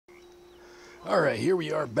Alright, here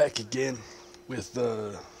we are back again with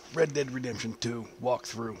Red Dead Redemption 2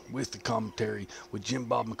 walkthrough with the commentary with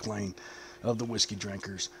Bob McClane of the Whiskey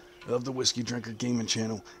Drinkers, of the Whiskey Drinker Gaming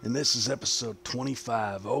Channel, and this is episode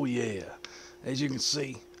 25. Oh yeah. As you can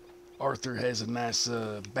see, Arthur has a nice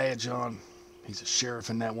badge on. He's a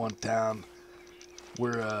sheriff in that one town.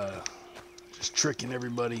 We're just tricking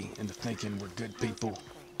everybody into thinking we're good people.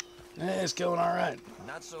 It's going alright.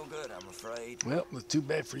 Not so good, I'm afraid. Well, it's too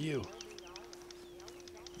bad for you.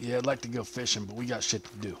 Yeah, I'd like to go fishing, but we got shit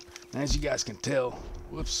to do. And as you guys can tell,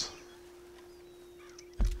 whoops.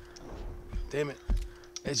 Damn it.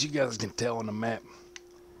 As you guys can tell on the map,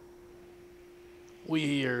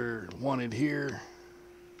 we are wanted here.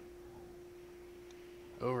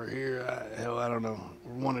 Over here, hell, I don't know.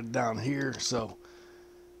 We're wanted down here, so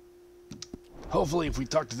hopefully if we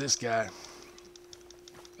talk to this guy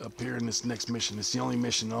up here in this next mission, it's the only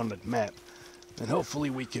mission on the map, and hopefully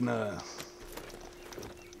we can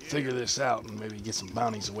figure this out and maybe get some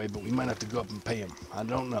bounties away, but we might have to go up and pay him. I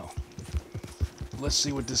don't know. Let's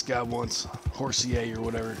see what this guy wants. Horsier or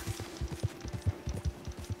whatever.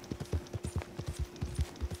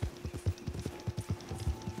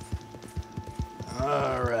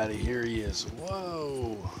 Alrighty, here he is.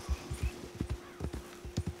 Whoa.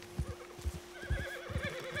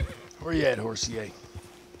 Where you at, Horsier?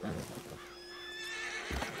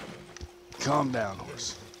 Calm down,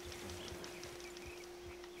 horse.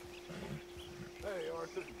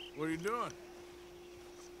 What are you doing?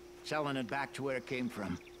 Selling it back to where it came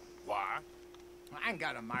from. Why? I ain't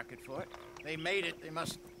got a market for it. They made it. They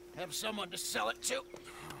must have someone to sell it to.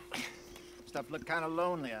 Stuff look kind of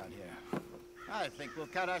lonely out here. I think we'll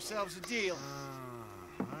cut ourselves a deal.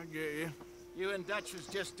 I get you. You and Dutch was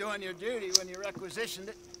just doing your duty when you requisitioned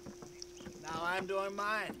it. Now I'm doing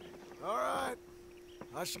mine. All right.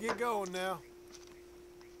 I should get going now.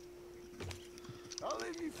 I'll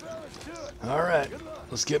leave you fellas to it. Alright,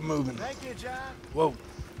 let's get moving. Thank you, John. Whoa.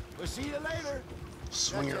 We'll see you later.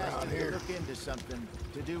 Swing Dutch asked around us to here. Look into something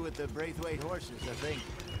to do with the Braithwaite horses, I think.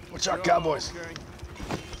 Watch out, cowboys.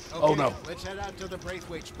 Okay. Oh, no. Let's head out to the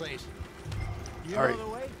Braithwaite's place. You All know right. the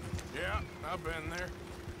way? Yeah, I've been there.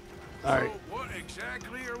 Alright. So what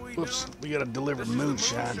exactly are we Whoops, doing? we gotta deliver This is the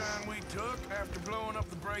moonshine. moonshine we took after blowing up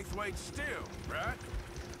the Braithwaite still, right?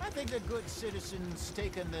 I think the good citizens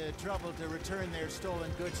taking the trouble to return their stolen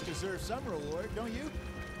goods deserve some reward, don't you?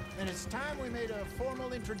 And it's time we made a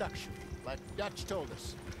formal introduction, like Dutch told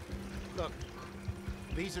us. Look,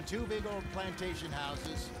 these are two big old plantation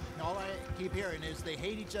houses, and all I keep hearing is they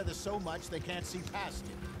hate each other so much they can't see past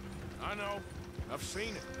it. I know. I've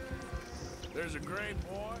seen it. There's a gray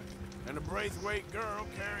boy and a Braithwaite girl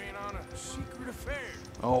carrying on a secret affair.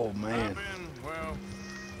 Oh, man. I've been, well,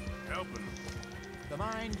 helping them. The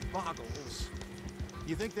mind boggles.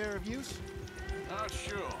 You think they're of use? Not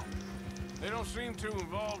sure. They don't seem too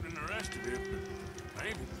involved in the rest of it, but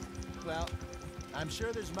maybe. Well, I'm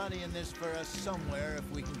sure there's money in this for us somewhere if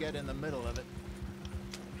we can get in the middle of it.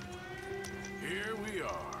 Here we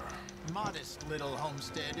are. Modest little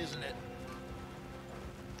homestead, isn't it?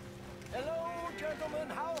 Hello, gentlemen.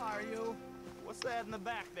 How are you? What's that in the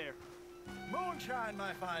back there? Moonshine,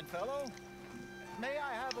 my fine fellow. May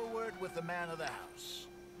I have a word with the man of the house?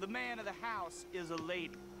 The man of the house is a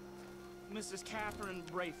lady, Mrs. Catherine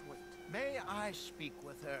Braithwaite. May I speak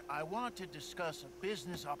with her? I want to discuss a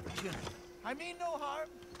business opportunity. I mean no harm.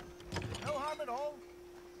 No harm at all.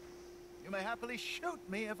 You may happily shoot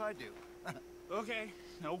me if I do. Okay.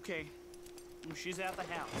 She's at the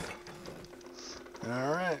house.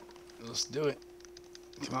 Alright, let's do it.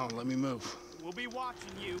 Come on, let me move. We'll be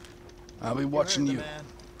watching you. I'll be watching heard you. the man.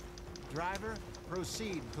 Driver,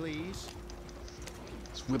 proceed, please.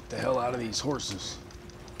 Let's whip the hell out of these horses.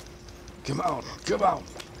 Come on, come on.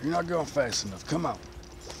 You're not going fast enough. Come on.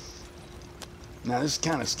 Now, this is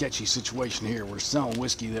kind of sketchy situation here. We're selling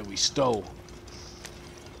whiskey that we stole.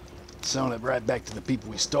 Selling it right back to the people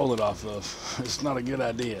we stole it off of. It's not a good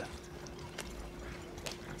idea.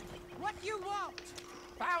 What you want?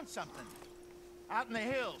 Found something. Out in the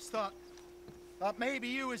hills. Thought maybe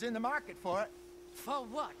you was in the market for it. For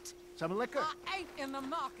what? Some liquor. I ain't in the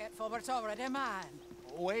market for what's already mine.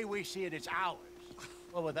 The way we see it, it's ours.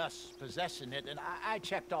 Well, with us possessing it, and I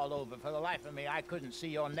checked all over. For the life of me, I couldn't see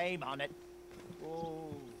your name on it.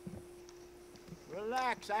 Oh.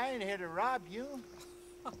 Relax, I ain't here to rob you.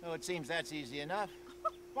 Oh, it seems that's easy enough.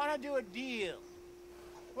 Why not do a deal?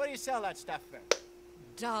 What do you sell that stuff for?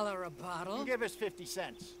 $1 a bottle? You give us 50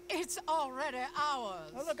 cents. It's already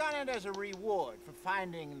ours. Well, look on it as a reward for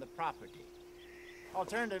finding the property.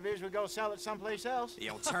 Alternative is we go sell it someplace else. The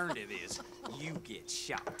alternative is you get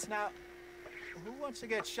shot. Now, Who wants to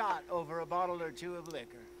get shot over a bottle or two of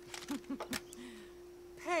liquor?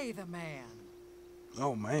 Pay the man.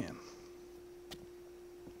 Oh, man.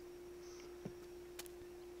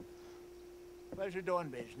 Pleasure doing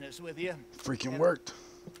business with you. Freaking worked.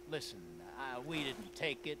 Listen, we didn't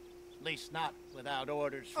take it. At least not without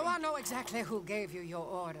orders from... Oh, I know exactly who gave you your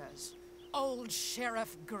orders. Old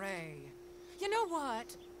Sheriff Gray. You know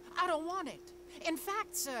what? I don't want it. In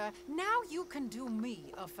fact, sir, now you can do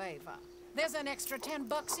me a favor. There's an extra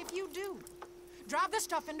 $10 if you do. Drive the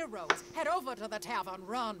stuff into Rhodes, head over to the tavern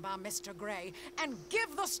run by Mr. Gray, and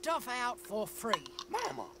give the stuff out for free.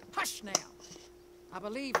 Mama! Hush now. I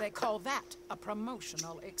believe they call that a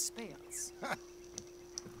promotional expense.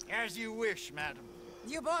 As you wish, madam.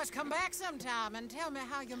 You boys come back sometime and tell me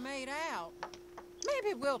how you made out.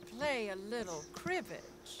 Maybe we'll play a little cribbage.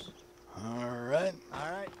 All right.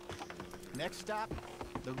 All right. Next stop,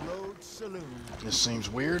 the Rhodes Saloon. This seems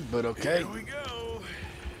weird, but okay. Here we go.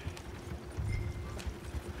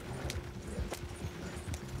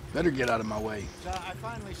 Better get out of my way. So I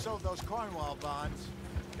finally sold those Cornwall bonds.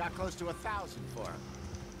 Got close to 1,000 for them.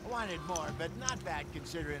 I wanted more, but not bad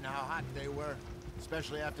considering how hot they were.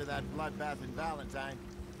 Especially after that bloodbath in Valentine.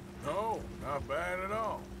 No, not bad at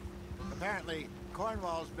all. Apparently,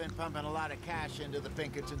 Cornwall's been pumping a lot of cash into the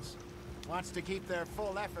Pinkertons. Wants to keep their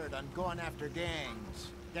full effort on going after gangs.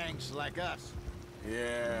 Gangs like us.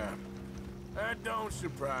 Yeah, that don't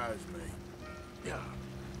surprise me. Yeah.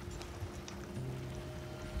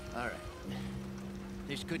 All right.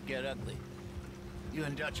 This could get ugly. You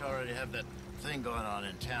and Dutch already have that thing going on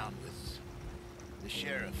in town with the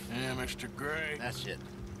sheriff. Yeah, Mr. Gray. That's it.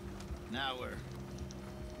 Now we're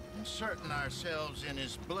inserting ourselves in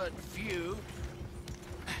his blood feud.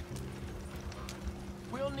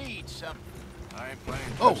 We'll need something. I ain't playing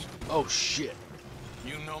Oh, this. oh shit.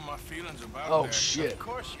 You know my feelings about Oh that. shit. Of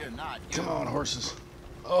course you're not. Come on, horses.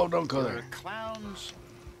 Oh, don't go You're there. a clown's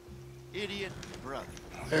idiot brother.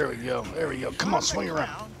 There we go. There we go. Come on, swing You're the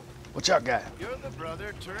around. clown, Watch out, guy. You're the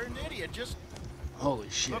brother turned idiot. Just Holy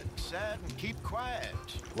shit. look sad and keep quiet.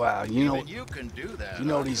 Wow, you know, Even you can do that. you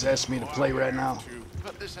know what he's asked me to play right now?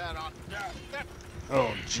 Put this hat on.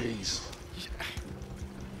 Oh, jeez.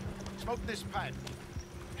 Smoke this pipe.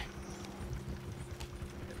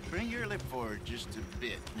 Bring your lip forward just a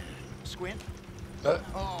bit. Squint.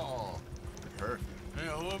 Oh, perfect.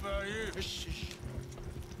 Yeah, what about you? Shh, shh.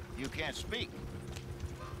 You can't speak.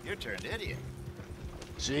 You're turned idiot.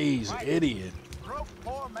 Jeez, idiot. Broke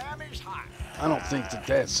poor mammy's heart. I don't think that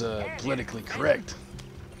that's politically correct.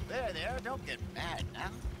 There, don't get mad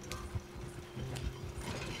now.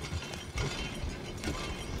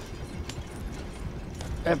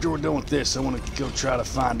 After we're done with this, I want to go try to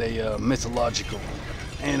find a mythological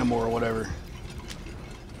animal or whatever.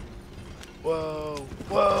 Whoa,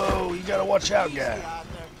 whoa, you gotta watch out, guy. Out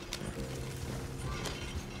there.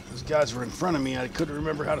 Those guys were in front of me. I couldn't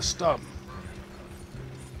remember how to stop them.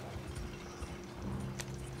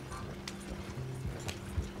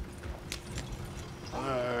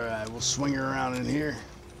 Alright, we'll swing her around in here.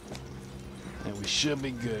 And we should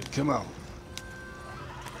be good. Come on.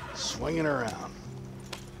 Swinging around.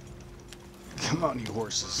 Come on, you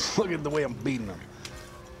horses. Look at the way I'm beating them.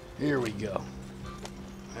 Here we go.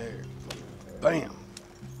 There. Bam.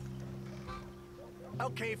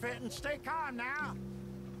 Okay, Fenton, stay calm now.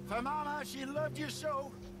 For Mama, she loved you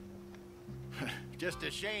so. Just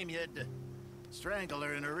a shame you had to strangle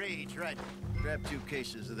her in a rage, right? Grab 2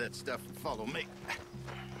 cases of that stuff and follow me.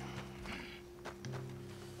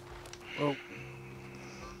 Oh.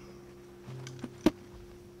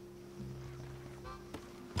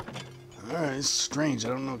 Alright, it's strange. I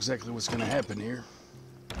don't know exactly what's going to happen here.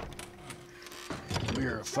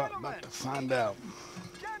 We're about to find out.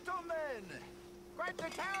 Gentlemen! Quite the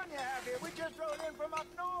town you have here. We just rode in from up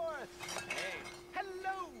north. Hey.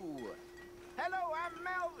 Hello! Hello, I'm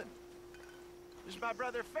Melvin. This is my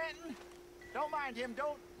brother Fenton. Don't mind him.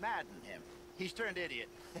 Don't madden him. He's turned idiot.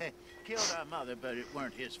 Killed our mother, but it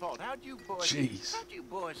weren't his fault. How'd you boys... Jeez. How'd you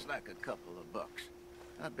boys like a couple of bucks?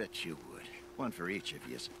 I bet you would. One for each of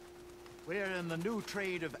you. We're in the new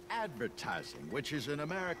trade of advertising, which is an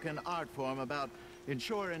American art form about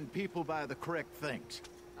ensuring people buy the correct things.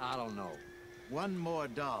 I don't know. $1 more.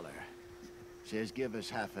 Says give us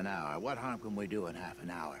half an hour. What harm can we do in half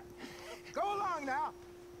an hour? Go along now.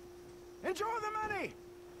 Enjoy the money.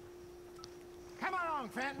 Come along,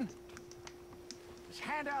 Fenton. Just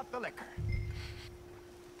hand out the liquor.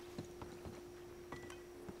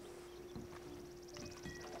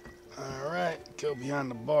 Alright, go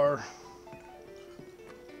behind the bar.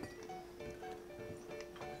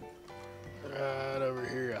 Right over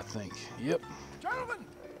here, I think. Yep. Gentlemen,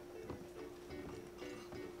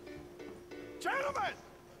 Gentlemen,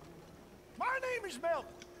 my name is Milton.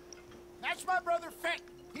 That's my brother Fenton.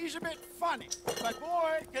 He's a bit funny, but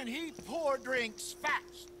boy, can he pour drinks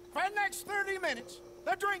fast. For the next 30 minutes,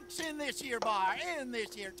 the drinks in this here bar, in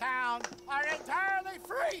this here town, are entirely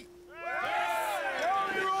free. The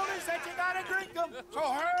only rule is that you gotta drink them, so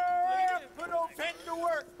hurry up, put old Fenton to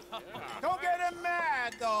work. Don't get him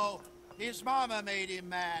mad, though. His mama made him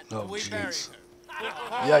mad. Oh, We buried jeez.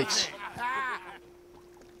 her. Yikes.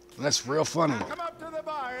 That's real funny. Come up to the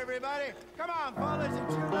bar, everybody. Come on, fellas,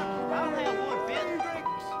 it's your lucky day. I'll have one, Fenton.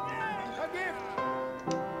 Drinks. A gift.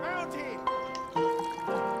 Bounty.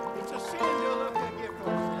 It's a sin to look at gift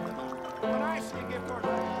horses in the mouth. When I see gift horses,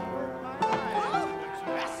 I work my eyes.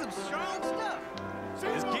 That's some strong stuff.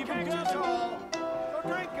 Just keep them coming. So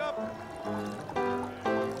drink up.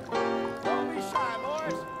 Don't be shy,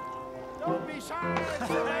 boys. Don't be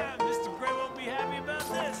shy. Mr. Gray won't be happy about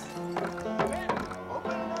this.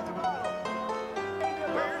 Open another bottle.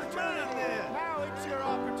 Where's John then? Now it's your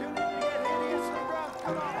opportunity to get hideously drunk.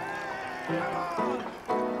 Come on. Come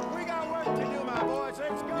on. We got work to do, my boys.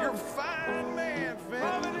 Let's go. You're a fine man,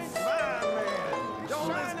 Fenton. Fine man. Don't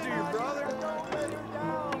listen to your brother. Don't let her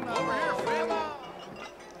down. Over here, Fenton.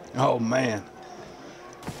 Oh man,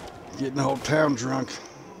 getting the whole town drunk.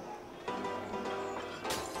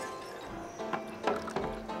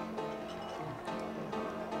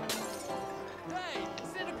 Hey,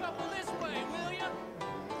 send a couple this way, will ya?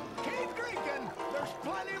 Keep drinking. There's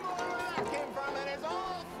plenty more where that came from, and it's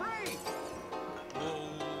all free.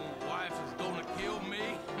 Oh, wife is gonna kill me.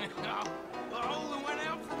 I only went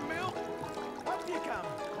out for milk. Up you come.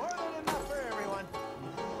 More than enough for everyone.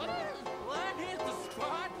 Well, that hit the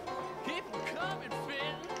spot. Keep 'em coming,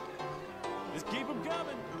 Fenton. Just keep 'em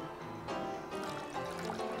coming.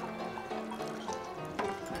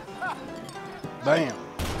 Bam.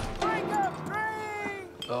 Drink up, drink.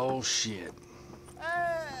 Oh shit.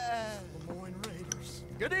 Lemoyne Raiders.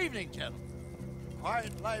 Good evening, gentlemen.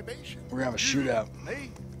 Quiet libation. We're gonna have a shootout. Hey,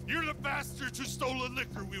 You're the bastards who stole the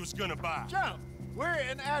liquor we was gonna buy. gentlemen, we're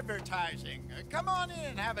in advertising. Come on in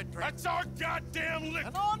and have a drink. That's our goddamn liquor.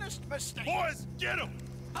 An honest mistake. Boys, get him!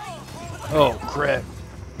 Oh crap.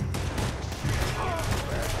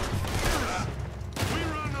 We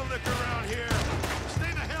run the liquor around here.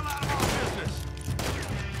 Stay the hell out of our business.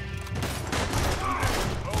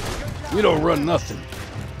 We don't run nothing.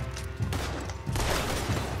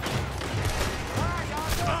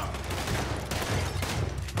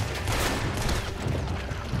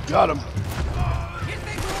 Got him. You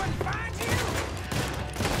think we wouldn't find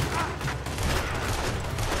you?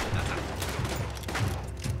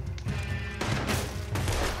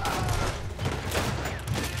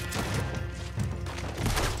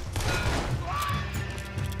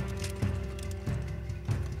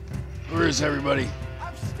 Where is everybody?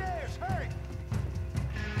 Upstairs, hurry.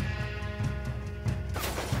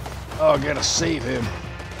 Oh, I gotta save him.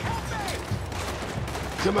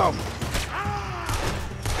 Come on.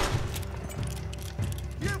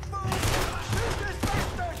 You fools! Shoot this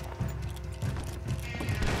bastard!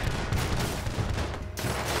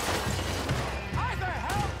 Arthur,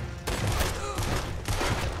 help!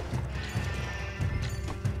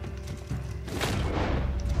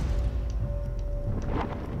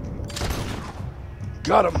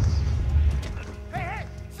 Got him. Hey, hey!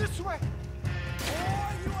 This way!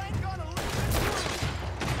 Boy, you ain't gonna listen.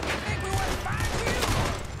 You think we wouldn't find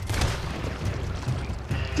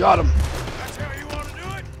you? Got him. That's how you want to do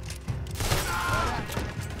it?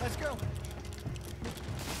 Let's go.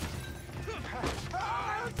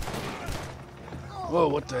 Whoa,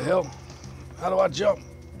 what the hell? How do I jump?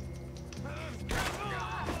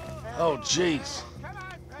 Oh, jeez. Come on,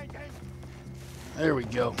 Franklin. There we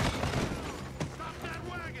go. Stop that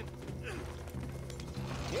wagon!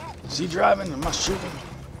 Yeah, Is he driving? Am I shooting?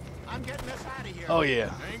 I'm getting us out of here. Oh,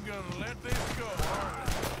 yeah. Ain't gonna let this go, are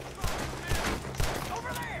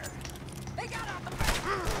Over there! They got out the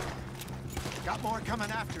back! Got more coming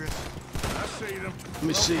after us. they? I see them. Let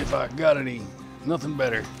me see if I got any. Nothing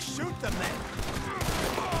better. Shoot them then.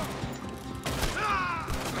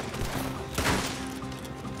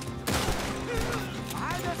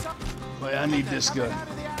 Behind us up. Wait, I need this Coming gun. out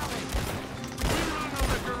of the alley. We run the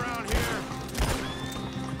liquor around here.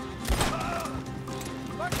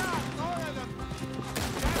 Look out, more of them.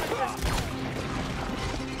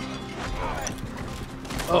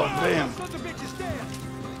 Oh, damn. Let the bitches stand.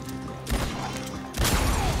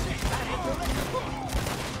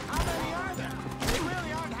 How many are there? They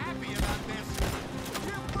really aren't happy about this.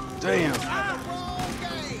 Damn.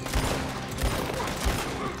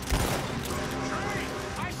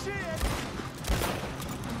 I see it.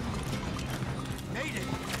 Made it.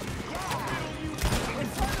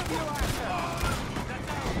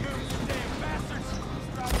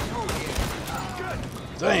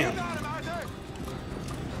 Damn.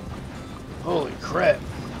 Holy crap.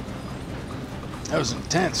 That was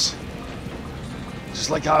intense.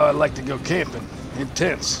 Just like how I like to go camping.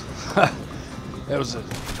 Intense. That was a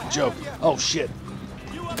joke. Oh shit.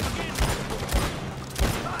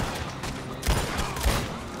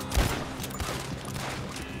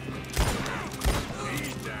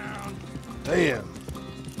 He's down. Damn.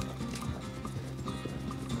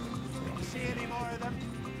 See any more of them?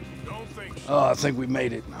 Don't think so. Oh, I think we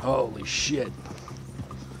made it. Holy shit.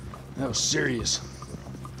 That was serious.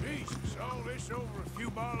 Jesus, all this over a few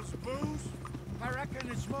bottles of booze? I reckon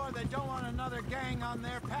it's more they don't want another gang on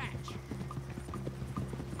their patch.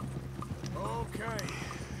 Okay.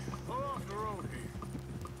 Pull off the road here.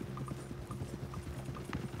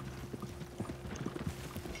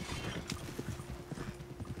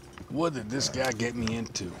 What did this guy get me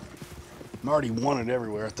into? I'm already wanted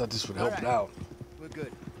everywhere. I thought this would help it out. We're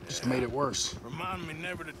good. Just made it worse. Remind me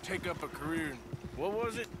never to take up a career in, what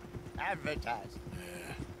was it? Advertise.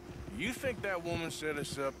 You think that woman set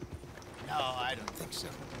us up? No, I don't think so.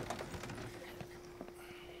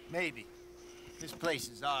 Maybe. This place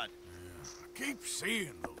is odd. I keep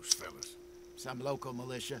seeing those fellas. Some local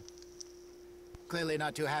militia. Clearly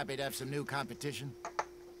not too happy to have some new competition.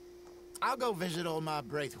 I'll go visit old Mob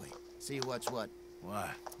Braithwaite. See what's what. Why?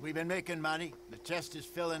 We've been making money. The chest is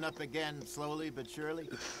filling up again, slowly but surely.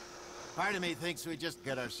 Part of me thinks we just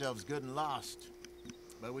get ourselves good and lost.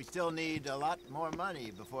 But we still need a lot more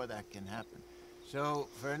money before that can happen. So,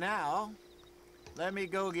 for now, let me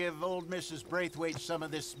go give old Mrs. Braithwaite some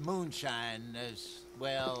of this moonshine as,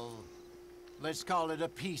 well, let's call it a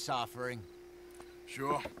peace offering.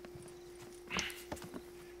 Sure.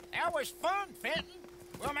 That was fun, Fenton.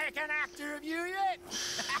 We'll make an actor of you yet.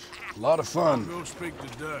 A lot of fun. Go speak to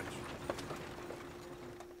Dutch.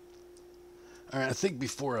 Alright, I think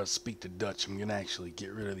before I speak to Dutch, I'm going to actually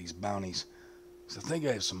get rid of these bounties. Because I think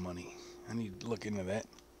I have some money. I need to look into that.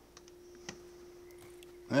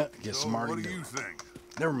 Yeah, get So some what already do you done. think?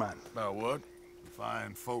 Never mind. About what?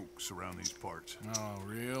 Fine folks around these parts. Oh,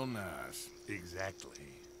 real nice. Exactly.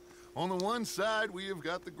 On the one side, we have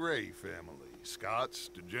got the Gray family. Scots,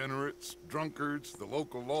 degenerates, drunkards, the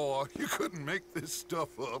local law. You couldn't make this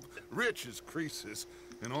stuff up. Rich as Croesus.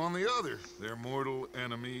 And on the other, their mortal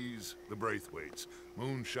enemies, the Braithwaites.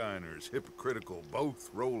 Moonshiners, hypocritical,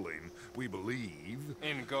 both rolling, we believe.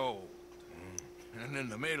 In gold. And in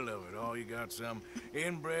the middle of it all, you got some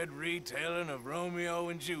inbred retelling of Romeo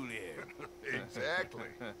and Juliet. Exactly.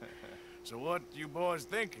 So what you boys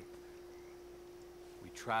thinking? We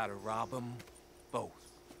try to rob them both.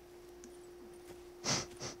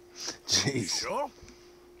 Jeez. Sure.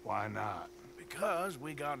 Why not? Because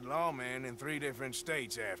we got lawmen in 3 different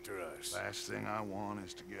states after us. Last thing I want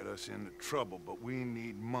is to get us into trouble, but we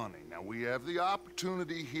need money. Now, we have the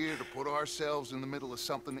opportunity here to put ourselves in the middle of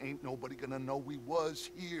something ain't nobody gonna know we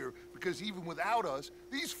was here, because even without us,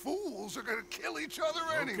 these fools are gonna kill each other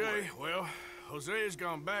anyway. Okay, well, Hosea's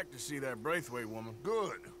gone back to see that Braithwaite woman.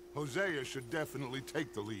 Good. Hosea should definitely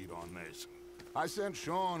take the lead on this. I sent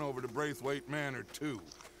Sean over to Braithwaite Manor, too.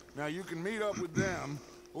 Now, you can meet up with them,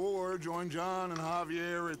 or join John and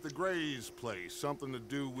Javier at the Gray's place. Something to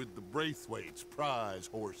do with the Braithwaite's prize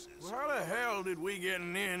horses. Well, how the hell did we get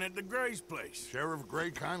an in at the Gray's place? Sheriff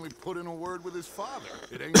Gray kindly put in a word with his father.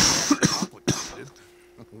 It ain't that complicated.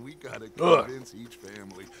 We gotta convince each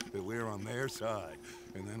family that we're on their side,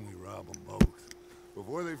 and then we rob them both.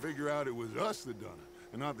 Before they figure out it was us that done it,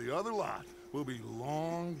 and not the other lot, we'll be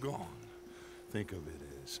long gone. Think of it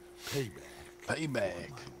as payback. Payback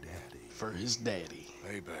For my daddy. for his daddy.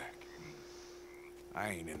 Payback. I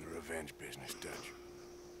ain't in the revenge business, Dutch.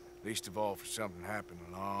 Least of all for something happened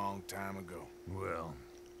a long time ago. Well,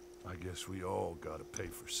 I guess we all gotta pay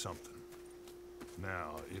for something.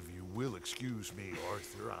 Now, if you will excuse me,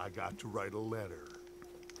 Arthur, I got to write a letter.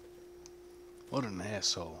 What an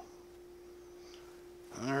asshole.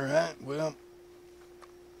 Alright, well.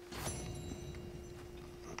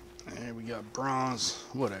 There we got bronze.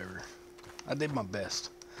 Whatever. I did my best.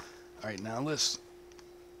 Alright, now let's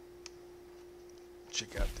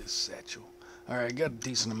check out this satchel. Alright, I got a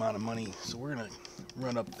decent amount of money, so we're gonna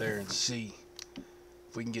run up there and see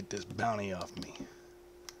if we can get this bounty off me.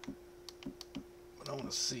 But I want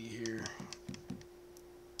to see here.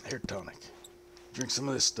 Hair tonic. Drink some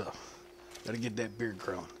of this stuff. Gotta get that beard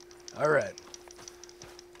growing. Alright.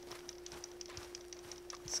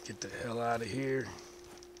 Let's get the hell out of here.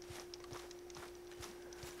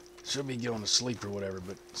 Should be going to sleep or whatever,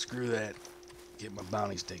 but screw that. Get my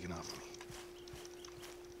bounties taken off me.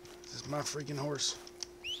 Is this my freaking horse?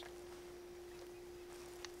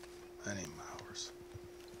 That ain't my horse.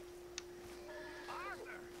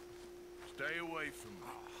 Arthur! away from me.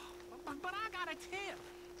 But I got a tip.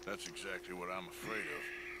 That's exactly what I'm afraid of.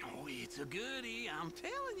 Oh, it's a goodie, I'm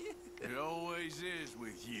telling you. It always is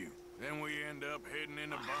with you. Then we end up heading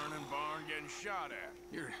in a burning barn getting shot at.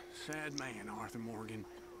 You're a sad man, Arthur Morgan.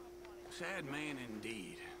 Sad man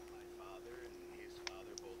indeed.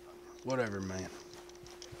 Whatever, man.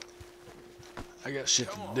 I got shit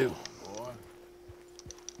to do. Boy.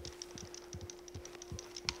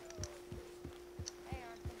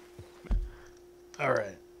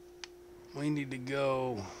 Alright. We need to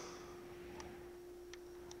go...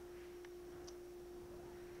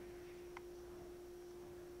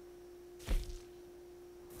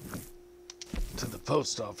 to the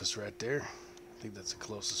post office right there. I think that's the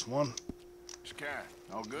closest one. Sky,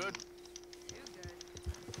 all good?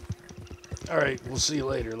 Alright, we'll see you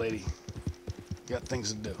later, lady. Got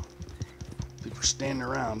things to do. People are standing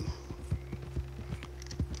around.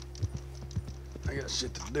 I got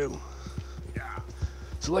shit to do. Yeah.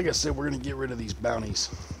 So like I said, we're gonna get rid of these bounties.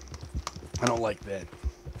 I don't like that.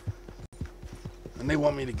 And they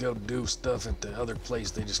want me to go do stuff at the other place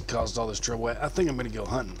they just caused all this trouble at. I think I'm gonna go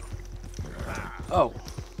hunting. Oh.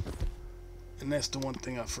 And that's the one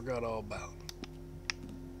thing I forgot all about.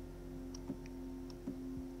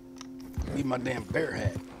 Need my damn bear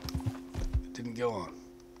hat. It didn't go on.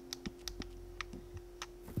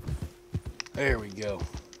 There we go.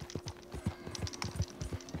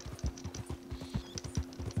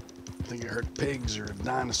 I think it hurt pigs or a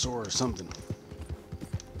dinosaur or something.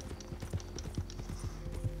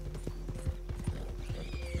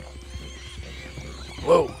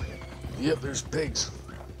 Whoa. Yep, there's pigs.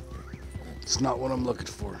 It's not what I'm looking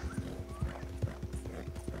for.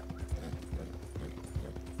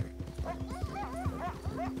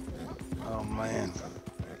 Oh man,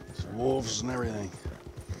 there's wolves and everything.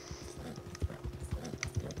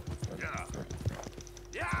 Yeah.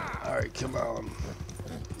 Yeah. All right, come on.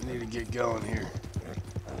 We need to get going here.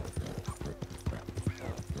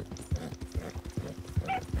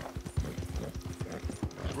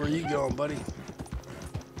 Where are you going, buddy?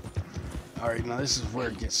 All right, now this is where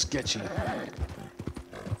it gets sketchy. 'Cause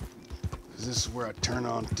this is where I turn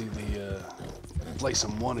on to the place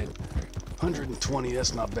I'm wanted. 120,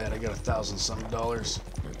 that's not bad. I got $1,000-something.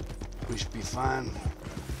 We should be fine.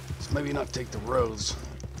 So maybe not take the roads.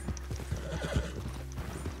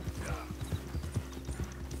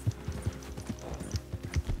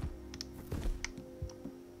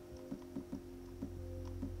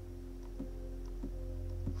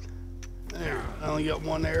 There, I only got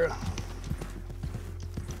one arrow.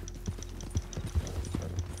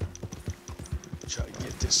 Try to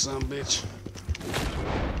get this sumbitch.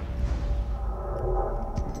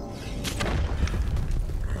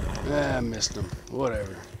 I missed him.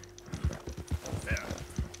 Whatever. Yeah.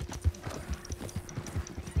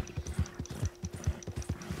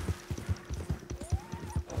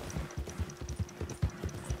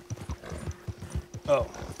 Oh.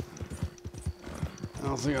 I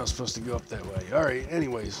don't think I was supposed to go up that way. Alright,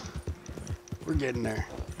 anyways. We're getting there.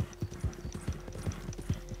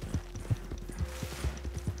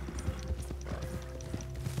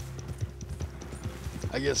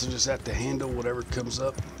 I guess I'll just have to handle whatever comes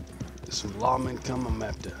up. If some lawmen come, I'm gonna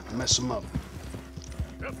have to mess them up.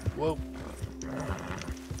 Yep. Whoa.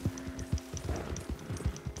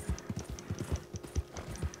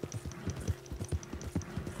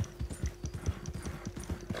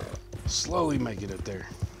 Slowly making it there.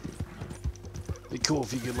 Be cool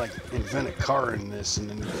if you could like invent a car in this and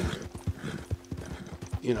then you could,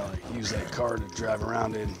 you know, like, use that car to drive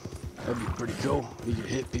around in. That'd be pretty cool. You could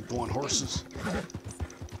hit people on horses.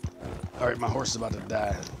 Alright, my horse is about to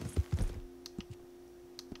die.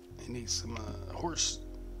 He needs some horse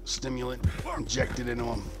stimulant injected into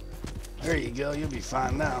him. There you go, you'll be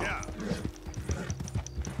fine now. Yeah.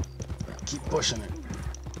 Keep pushing it.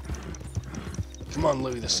 Come on,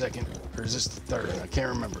 Louis the Second. Or is this the third? I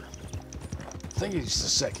can't remember. I think it's the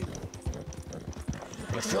second.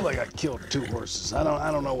 But I feel like I killed 2 horses. I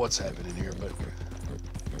don't know what's happening here, but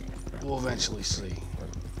we'll eventually see.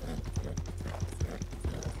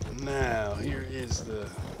 Now, here is the...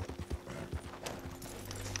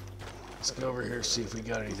 Let's go over here and see if we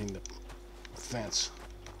got anything to fence.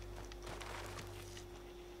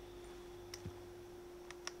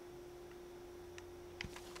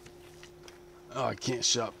 Oh, I can't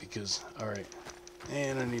shop because... Alright.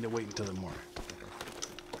 And I need to wait until the morning.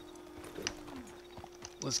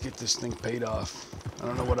 Let's get this thing paid off. I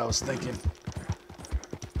don't know what I was thinking.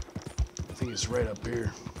 I think it's right up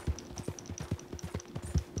here.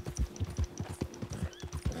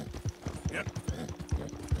 Yep.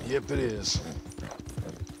 Yep, it is.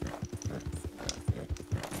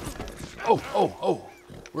 Oh.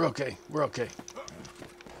 We're okay. We're okay.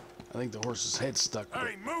 I think the horse's head's stuck.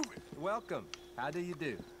 Hey, move it! Welcome. How do you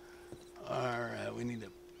do? Alright, we need to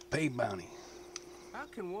pay bounty. How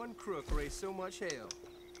can one crook raise so much hell?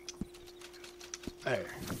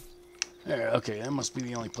 There, okay, that must be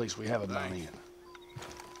the only place we have a bounty in.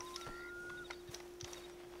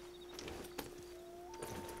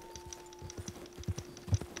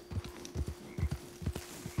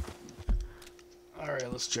 Alright,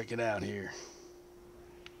 let's check it out here.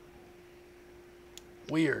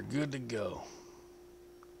 We are good to go.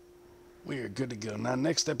 We are good to go. Now,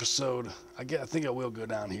 next episode, I think I will go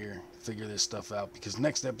down here, figure this stuff out, because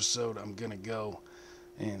next episode I'm gonna go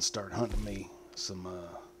and start hunting me some,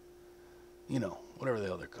 you know, whatever the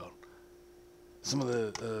hell they're called. Some of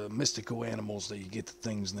the mystical animals that you get the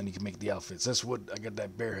things and then you can make the outfits. That's what I got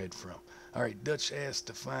that bear head from. All right, Dutch asked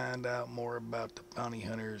to find out more about the bounty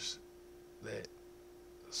hunters that,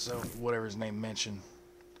 so whatever his name mentioned.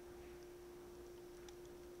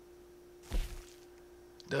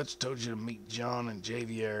 Dutch told you to meet John and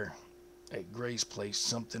Javier at Gray's place.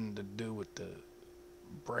 Something to do with the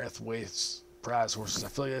Brathwaite's prize horses. I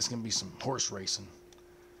feel like that's going to be some horse racing.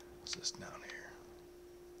 What's this down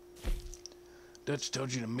here? Dutch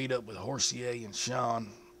told you to meet up with Horsier and Sean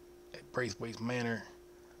at Braithwaite's Manor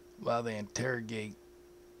while they interrogate,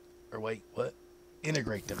 or wait, what?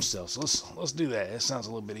 Integrate themselves. So let's do that. That sounds a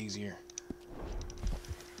little bit easier.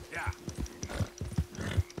 Yeah.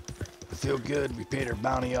 Feel good. We paid our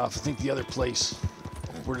bounty off. I think the other place,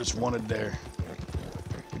 we're just wanted there.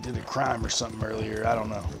 We did a crime or something earlier. I don't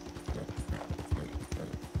know.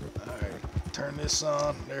 Alright, turn this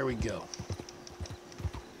on. There we go.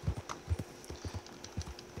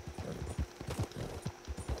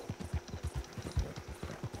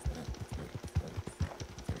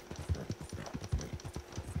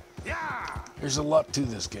 Yeah! There's a lot to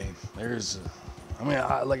this game. I mean,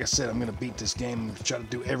 like I said, I'm going to beat this game and try to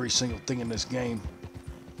do every single thing in this game.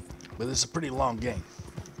 But it's a pretty long game.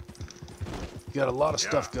 You got a lot of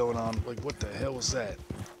stuff going on. Like, what the hell was that?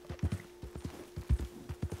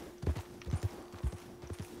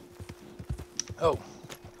 Oh.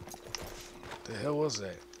 What the hell was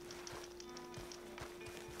that?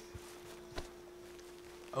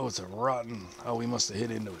 Oh, it's a rotten... Oh, we must have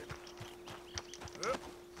hit into it.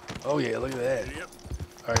 Oh, yeah, look at that. Yep.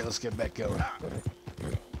 All right, let's get back going.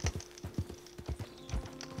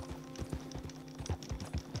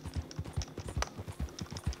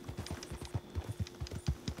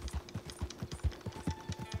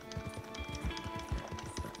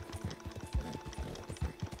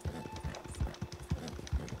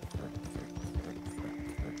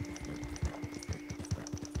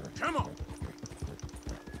 Come on!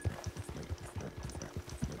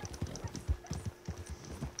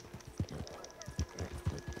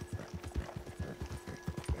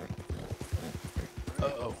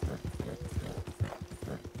 Uh-oh.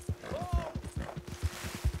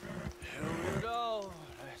 Here we go.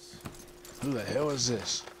 Who the hell is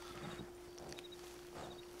this?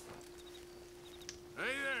 Hey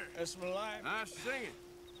there! That's my life. Nice singing.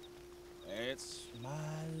 It's my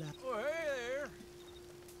life. Oh, hey there.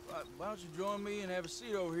 Why don't you join me and have a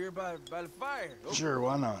seat over here by the fire? Oh, Sure,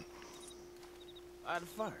 why not? by the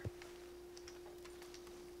fire.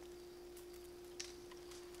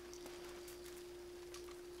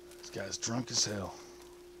 This guy's drunk as hell.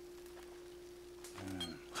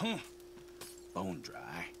 Bone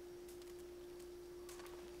dry.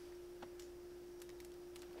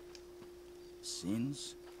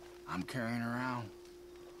 Sins I'm carrying around,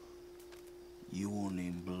 you won't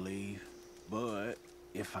even believe. But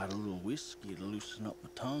if I had a little whiskey to loosen up my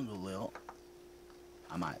tongue a little,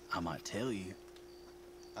 I might tell you.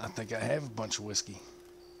 I think I have a bunch of whiskey.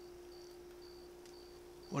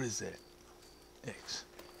 What is that? X.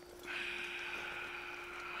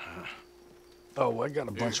 Oh, I got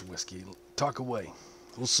a bunch of whiskey. Talk away.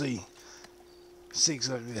 We'll see. See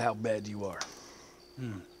exactly how bad you are.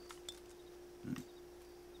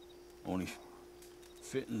 Only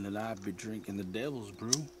fitting that I'd be drinking the devil's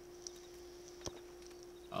brew.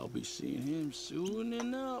 I'll be seeing him soon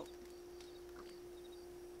enough.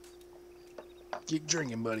 Keep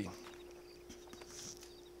drinking, buddy.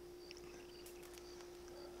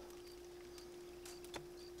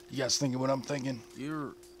 You guys thinking what I'm thinking?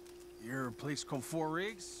 You're a place called Four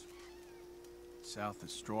Rigs? South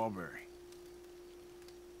of Strawberry.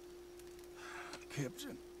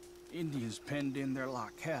 Captain, Indians penned in there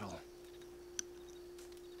like cattle.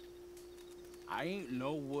 I ain't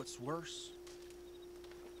know what's worse.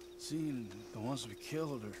 Seeing the ones we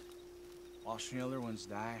killed or watching the other ones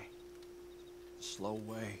die. The slow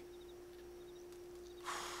way.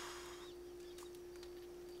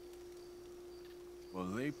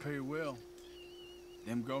 they pay well.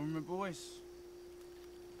 Them government boys.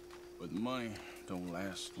 But the money don't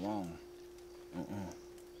last long.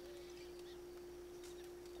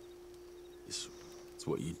 It's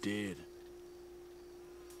what you did.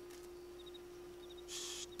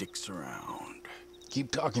 Sticks around. Keep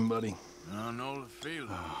talking, buddy. I know the feeling.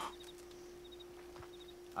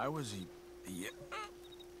 I was a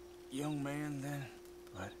young man then,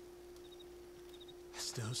 but I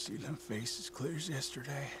still see them faces clear as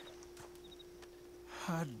yesterday.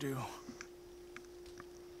 I do.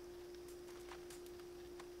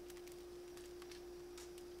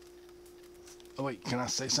 Oh, wait, can I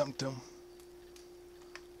say something to him?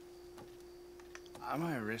 I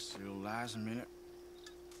might rest your lies a minute.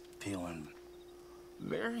 Feeling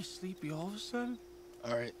very sleepy all of a sudden.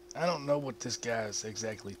 All right, I don't know what this guy is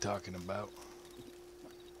exactly talking about.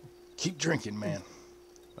 Keep drinking, man.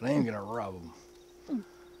 But I ain't gonna rob him.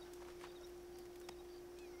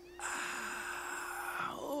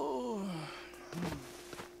 Oh.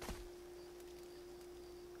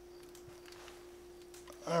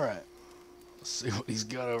 All right, let's see what he's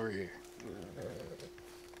got over here.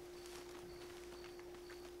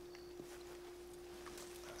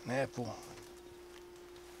 An apple.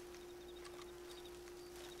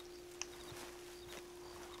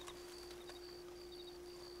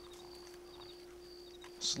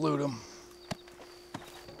 Salute him.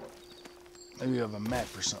 Maybe you have a map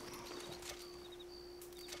or something.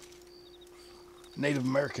 Native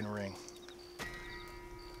American ring.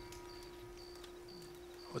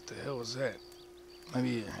 What the hell was that?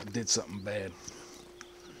 Maybe I did something bad.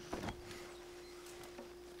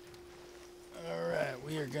 Alright,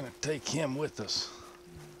 we are gonna take him with us.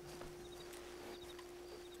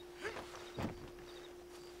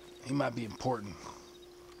 He might be important.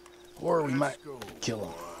 Or we might kill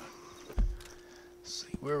him. Let's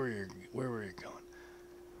see, where were you going?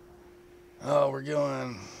 Oh, we're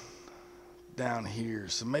going down here.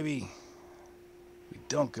 So maybe we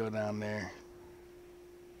don't go down there.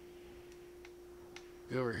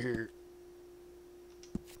 Go over here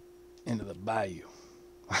into the bayou.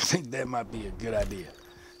 I think that might be a good idea.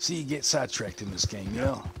 See, you get sidetracked in this game, you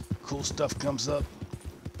know? Cool stuff comes up.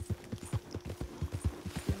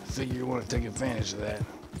 I figure you want to take advantage of that.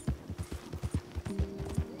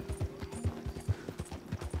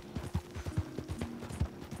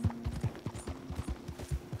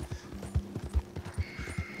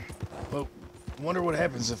 Well, I wonder what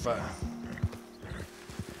happens if I...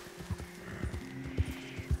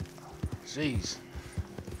 Jeez.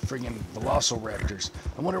 Friggin' velociraptors.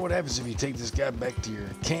 I wonder what happens if you take this guy back to your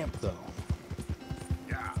camp, though.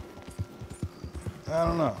 Yeah. I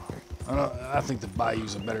don't know. I think the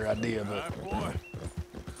bayou's a better idea, but... Boy.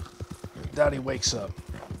 Doubt he wakes up.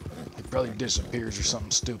 He probably disappears or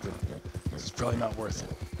something stupid. It's probably not worth it.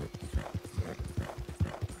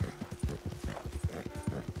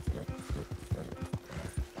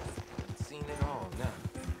 Seen it all now.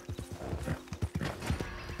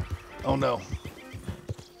 Oh no.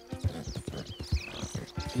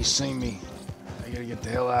 He's seen me. I gotta get the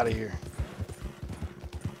hell out of here.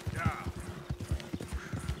 Yeah.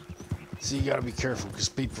 See, you gotta be careful because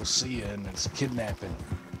people see you and it's kidnapping.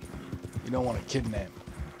 You don't want to kidnap.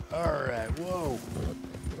 Alright, whoa.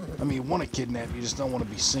 I mean, you want to kidnap, you just don't want to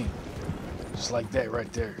be seen. Just like that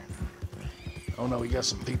right there. Oh no, we got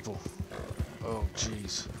some people. Oh,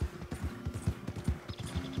 jeez.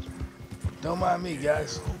 Don't mind me,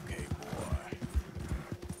 guys. Okay, boy.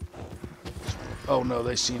 Oh no,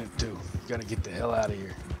 they seen it too. Gotta get the hell out of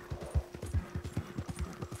here.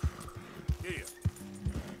 Yeah.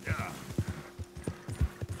 Yeah.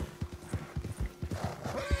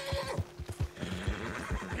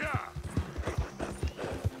 Yeah.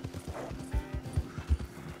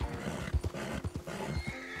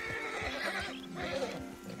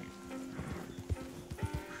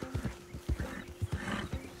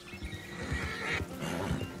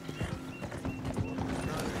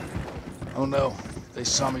 Oh no, they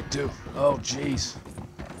saw me too. Oh jeez.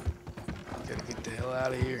 Gotta get the hell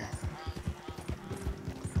out of here.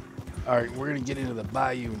 Alright, we're gonna get into the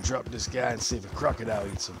bayou and drop this guy and see if a crocodile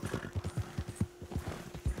eats him.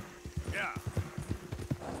 Yeah.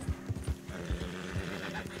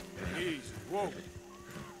 Easy. Whoa.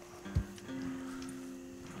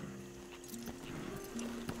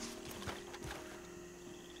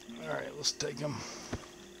 Alright, let's take him.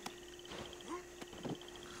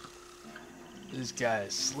 This guy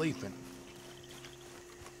is sleeping.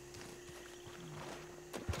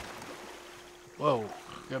 Whoa,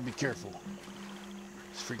 gotta be careful.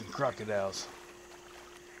 These freaking crocodiles.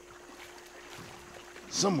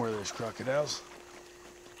 Somewhere there's crocodiles.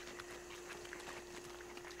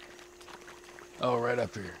 Oh, right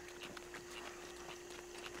up here.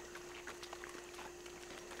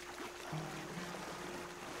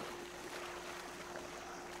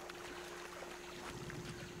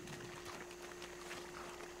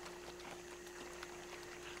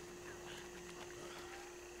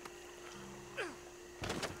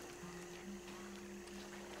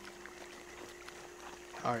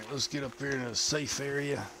 All right, let's get up here in a safe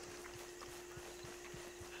area.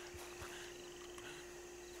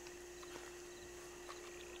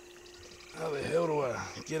 How the hell do I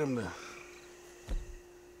get him to...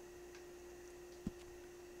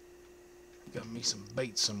 Got me some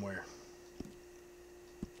bait somewhere.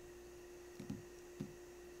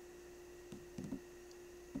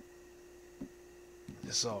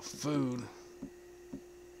 I saw food.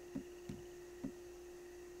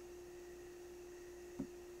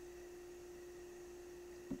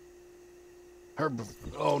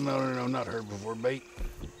 Oh, no, not herbivore bait.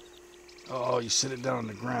 Oh, you set it down on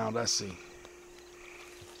the ground, I see.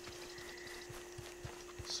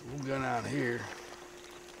 So we'll go down here.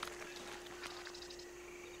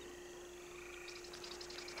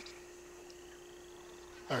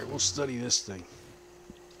 All right, we'll study this thing.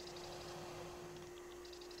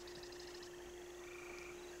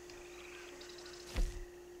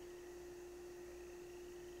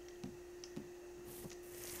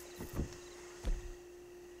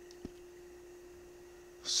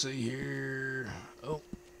 See here. Oh.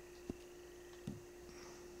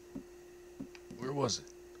 Where was it?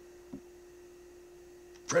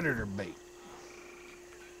 Predator bait.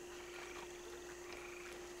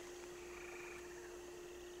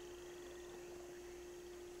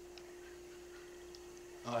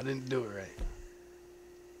 Oh, I didn't do it right.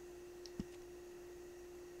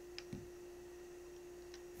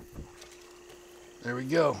 There we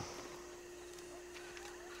go.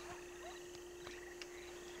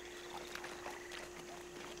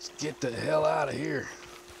 Let's get the hell out of here.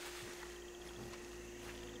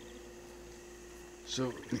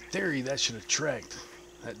 So, in theory, that should attract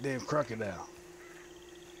that damn crocodile.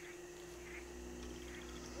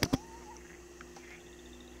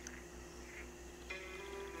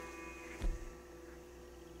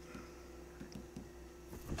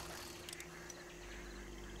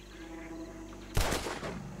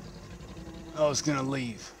 Oh, it's gonna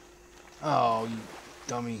leave. Oh, you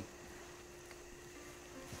dummy.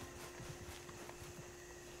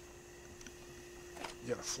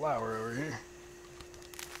 You got a flower over here.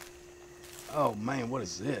 Oh man, what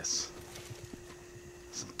is this?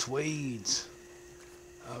 Some tweeds.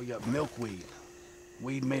 Oh, we got milkweed.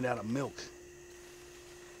 Weed made out of milk.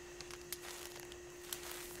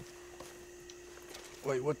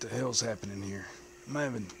 Wait, what the hell's happening here? Am I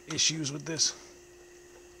having issues with this?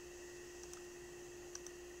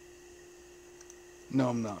 No,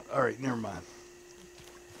 I'm not. Alright, never mind.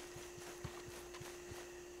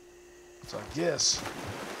 So I guess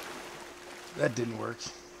that didn't work.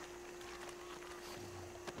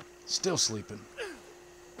 Still sleeping.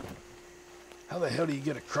 How the hell do you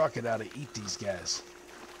get a crocodile to eat these guys?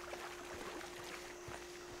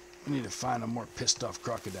 We need to find a more pissed off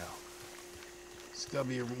crocodile. There's gotta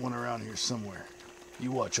be one around here somewhere.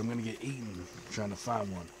 You watch, I'm gonna get eaten trying to find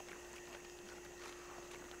one.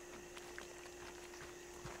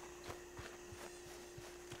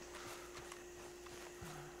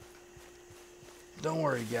 Don't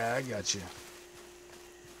worry, guy, I got you.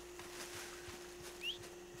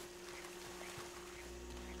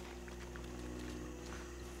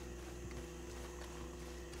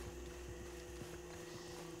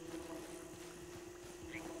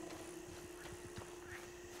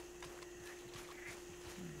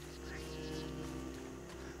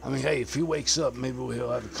 I mean, hey, if he wakes up, maybe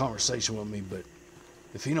he'll have a conversation with me, but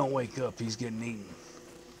if he don't wake up, he's getting eaten.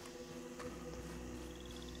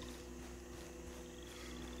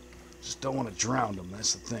 Just don't want to drown him,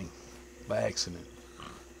 that's the thing, by accident.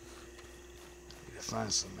 Need to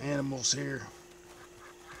find some animals here.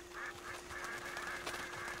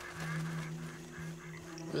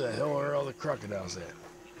 Where the hell are all the crocodiles at?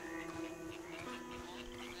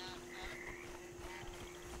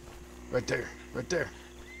 Right there, right there.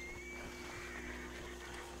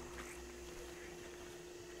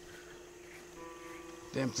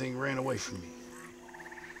 Damn thing ran away from me.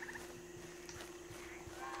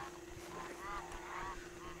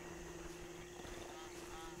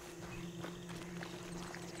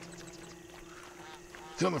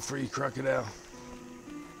 Coming for you, crocodile.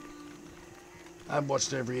 I've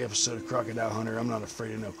watched every episode of Crocodile Hunter. I'm not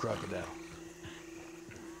afraid of no crocodile.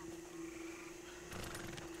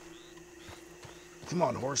 Come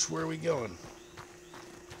on, horse, where are we going?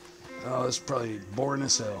 Oh, this is probably boring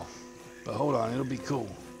as hell. But hold on, it'll be cool.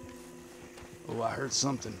 Oh, I heard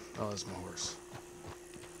something. Oh, that's my horse.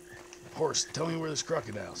 Horse, tell me where this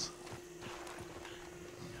crocodile's.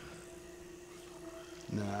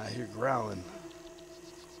 Nah, I hear growling.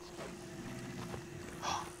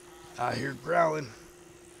 I hear growling.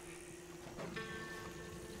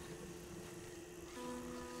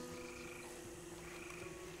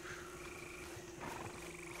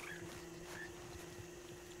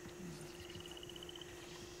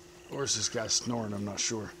 Or is this guy snoring? I'm not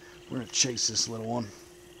sure. We're gonna chase this little one.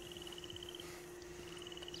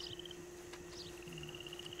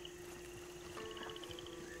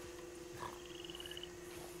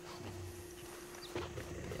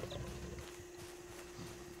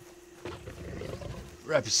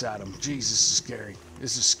 Right beside him. Jesus, this is scary.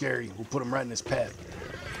 This is scary. We'll put him right in his path.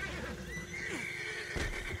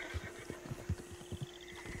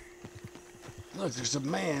 Look, there's a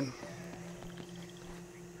man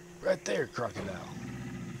right there, crocodile.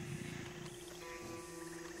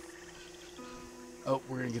 Oh,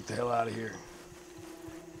 we're gonna get the hell out of here.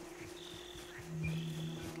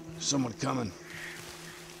 Someone coming.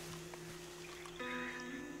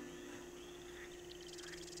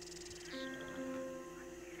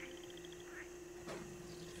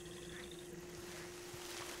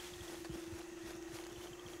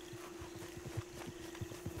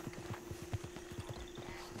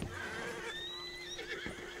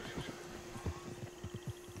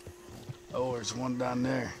 Oh, there's one down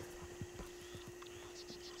there.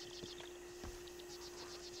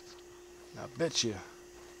 I bet you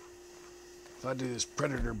if I do this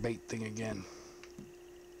predator bait thing again.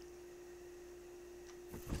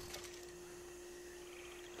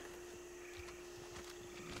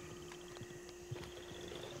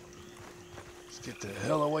 Let's get the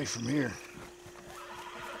hell away from here.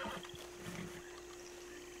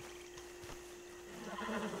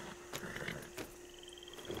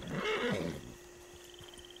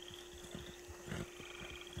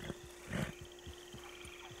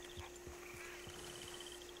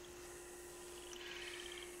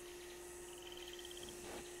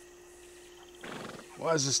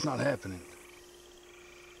 Why is this not happening?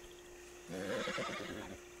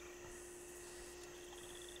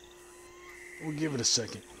 We'll give it a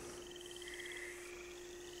second.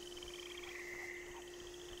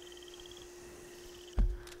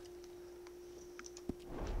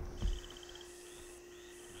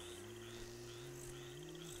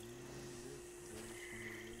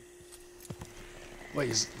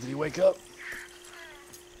 Wait, did he wake up?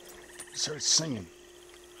 He started singing.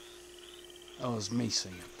 Oh, it was me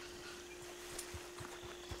singing.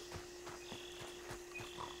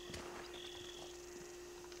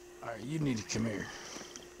 Alright, you need to come here.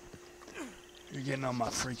 You're getting on my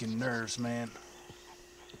freaking nerves, man.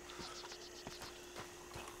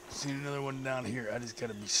 Seen another one down here. I just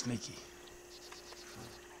gotta be sneaky.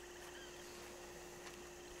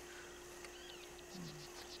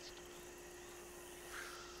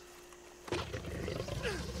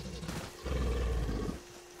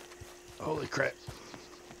 Holy crap.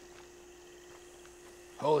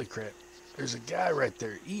 Holy crap. There's a guy right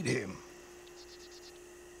there. Eat him.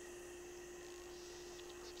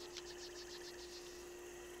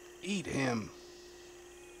 Eat him.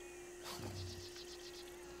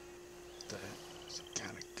 It's a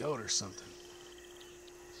kind of goat or something.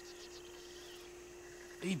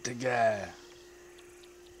 Eat the guy.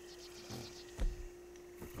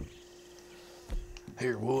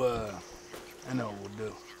 Here, I know what we'll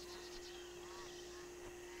do.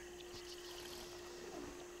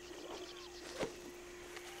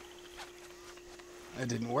 That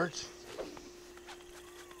didn't work.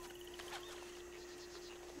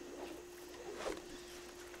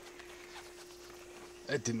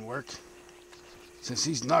 That didn't work. Since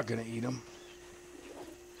he's not gonna eat him.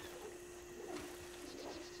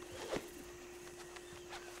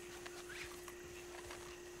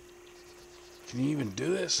 Can you even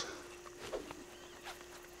do this?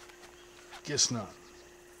 Guess not.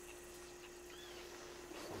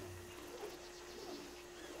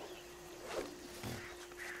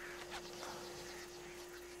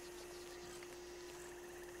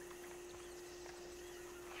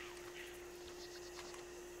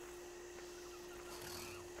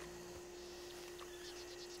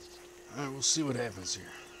 All right, we'll see what happens here.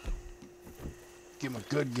 Get my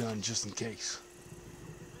good gun just in case.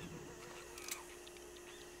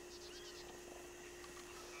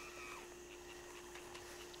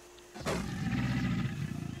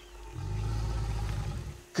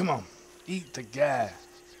 Come on, eat the guy.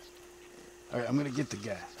 All right, I'm gonna get the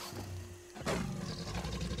guy.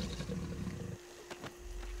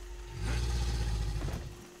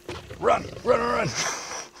 Run, run, run.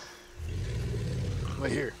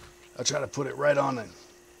 Wait here. I'll try to put it right on it.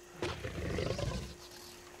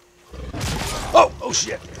 Oh, oh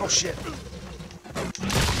shit, oh shit.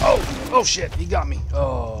 Oh shit, he got me.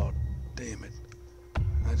 Oh, damn it.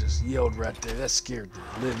 I just yelled right there. That scared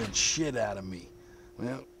the living shit out of me.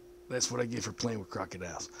 Well, that's what I get for playing with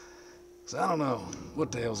crocodiles. So I don't know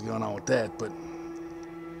what the hell's going on with that, but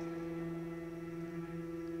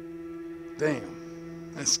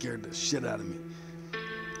damn, that scared the shit out of me.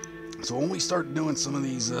 So when we start doing some of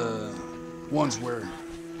these ones where,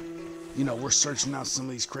 you know, we're searching out some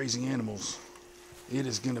of these crazy animals, it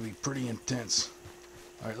is going to be pretty intense.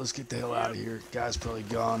 All right, let's get the hell out of here. Guy's probably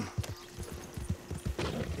gone.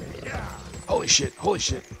 Holy shit, holy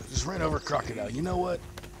shit. Just ran over a crocodile. You know what?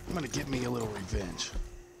 I'm going to get me a little revenge.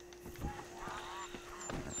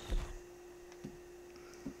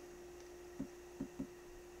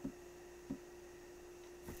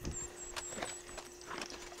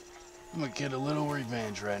 I'm going to get a little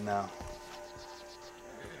revenge right now.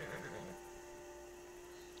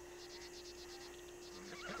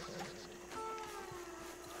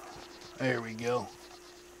 There we go.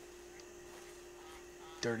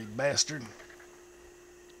 Dirty bastard.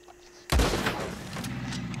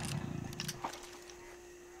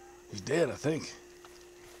 He's dead, I think.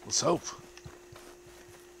 Let's hope.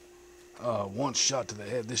 One shot to the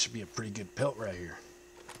head. This should be a pretty good pelt right here.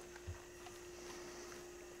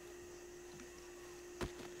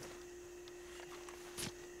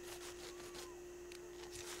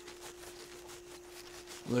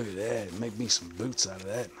 Look at that. Make me some boots out of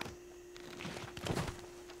that.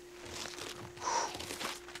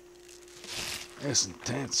 That's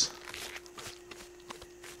intense.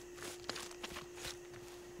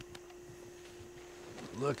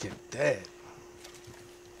 Look at that.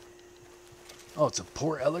 Oh, it's a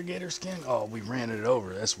poor alligator skin? Oh, we ran it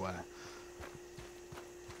over. That's why.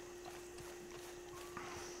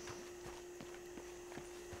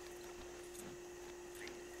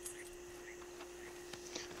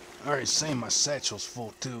 Alright, saying my satchel's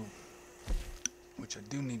full too, which I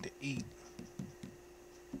do need to eat.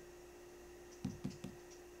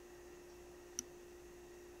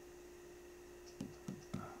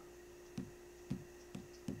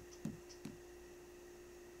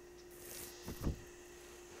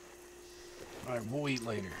 Alright, we'll eat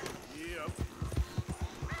later. Yep.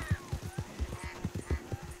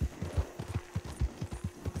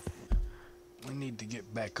 We need to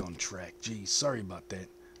get back on track. Geez, sorry about that.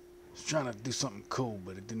 I was trying to do something cool,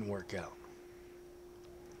 but it didn't work out.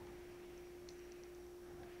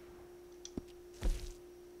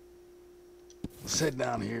 Let's head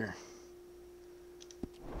down here.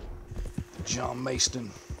 John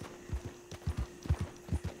Maston.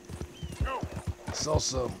 Let's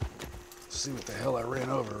also see what the hell I ran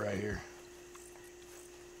over right here.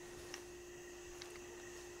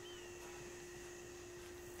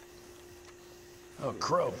 Oh,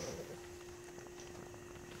 crow.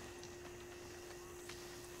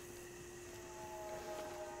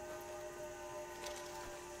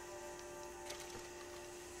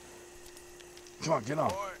 Come on, get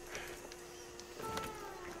on.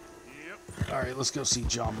 Yep. Alright, let's go see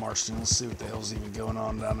John Marston. Let's see what the hell's even going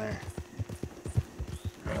on down there.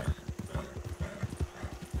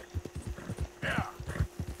 Yeah.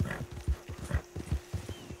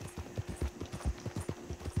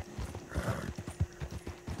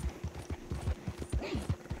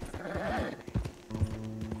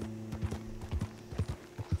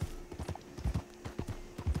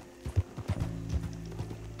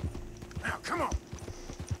 Now, come on.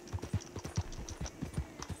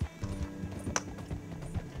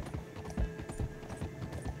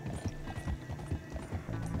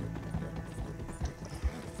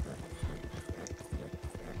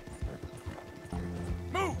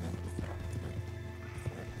 Move.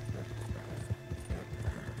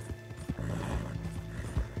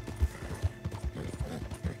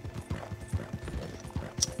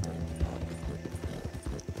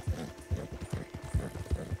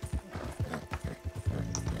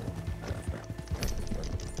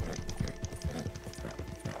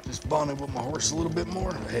 Just bonded with my horse a little bit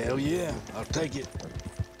more? Hell yeah, I'll take it.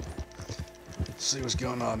 Let's see what's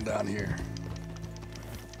going on down here.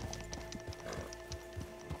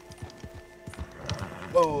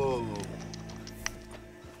 Whoa.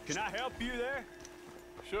 Can I help you there?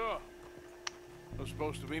 Sure. Those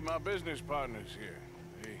supposed to be my business partners here.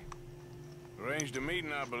 They arranged a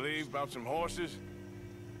meeting, I believe, about some horses.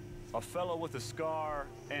 A fellow with a scar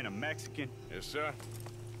and a Mexican Yes, sir.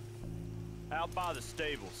 out by the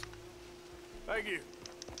stables. Thank you.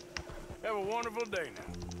 Have a wonderful day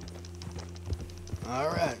now.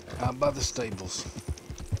 Alright, out by the stables.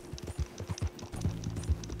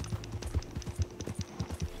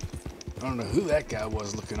 I don't know who that guy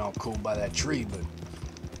was looking all cool by that tree, but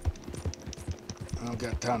I don't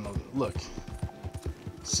got time to look.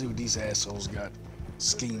 See what these assholes got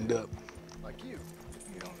schemed up. Like you.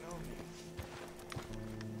 You don't know me.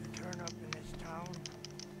 You turn up in this town,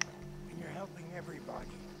 and you're helping everybody.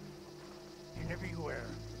 And everywhere,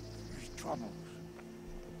 there's troubles.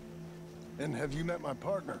 And have you met my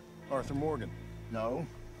partner, Arthur Morgan? No?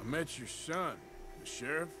 I met your son, the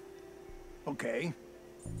sheriff. Okay.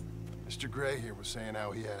 Mr. Gray here was saying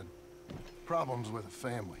how he had problems with a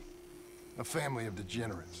family of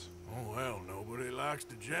degenerates. Oh, well, nobody likes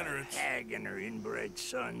degenerates. Hag and her inbred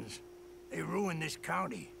sons. They ruined this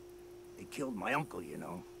county. They killed my uncle, you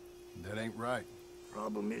know. That ain't right.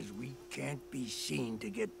 Problem is, we can't be seen to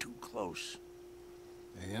get too close.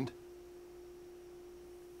 And?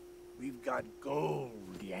 We've got gold,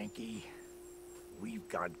 Yankee. We've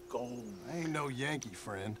got gold. I ain't no Yankee,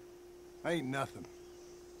 friend. I ain't nothing.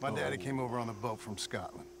 My daddy came over on the boat from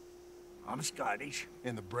Scotland. I'm Scottish.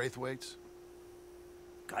 And the Braithwaites?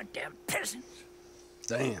 Goddamn peasants.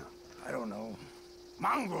 Damn. I don't know.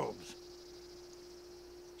 Mongrels.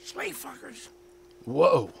 Slave fuckers.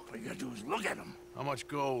 Whoa. All you gotta do is look at them. How much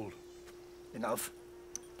gold? Enough.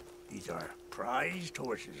 These are prized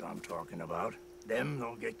horses I'm talking about. Them,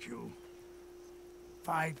 they'll get you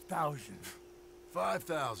 5,000.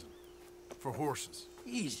 5,000 for horses.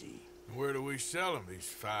 Easy. Where do we sell them,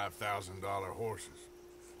 these $5,000 horses?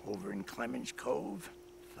 Over in Clemens Cove.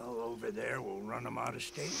 Fellow over there will run them out of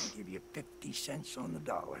state and give you 50 cents on the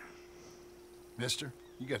dollar. Mister,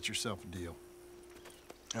 you got yourself a deal.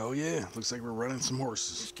 Oh yeah, looks like we're running some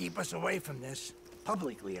horses. Just keep us away from this.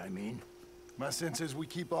 Publicly, I mean. My sense is we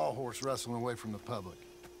keep all horse wrestling away from the public.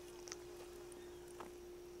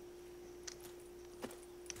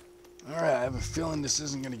 Alright, I have a feeling this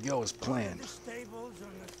isn't gonna go as planned. The stables on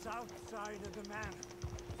the south side of the manor.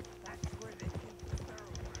 That's where they keep the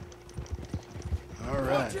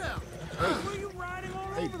thoroughbred. Alright. Were you riding all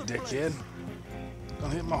Hey, over the dickhead. place?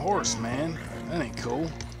 Don't hit my horse, man. That ain't cool.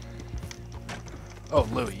 Oh,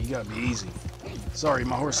 Louis, you gotta be easy. Sorry,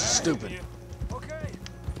 my horse is stupid. Okay.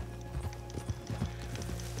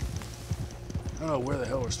 I don't know where the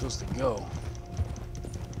hell we're supposed to go.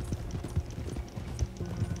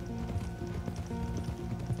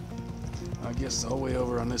 I guess the whole way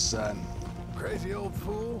over on this side. Crazy old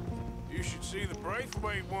fool. You should see the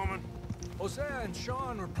Braithwaite woman. Hosea and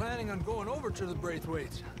Sean were planning on going over to the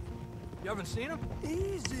Braithwaites. You haven't seen them?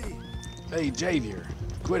 Easy. Hey, Javier,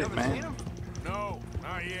 quit it, Haven't seen man. them? No,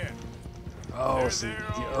 not yet. Oh, They're so there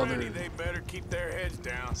the already. other, They better keep their heads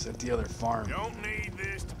down. it's at the other farm. Don't need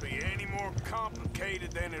this to be any more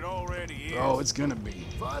complicated than it already is. Oh, it's gonna be.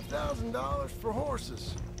 $5,000 for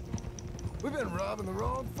horses. We've been robbing the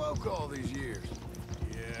wrong folk all these years.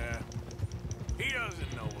 Yeah. He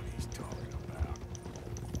doesn't know what he's talking about.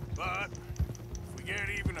 But if we get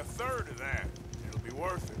even a third of that, it'll be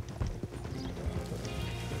worth it.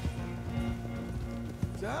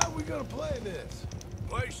 So how are we gonna play this? The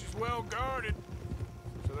place is well guarded,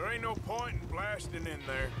 so there ain't no point in blasting in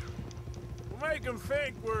there. We'll make them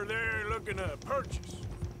think we're there looking to purchase.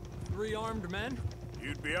 3 armed men?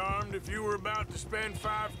 You'd be armed if you were about to spend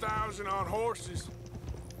 5,000 on horses.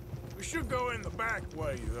 We should go in the back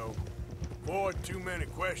way, though. Avoid too many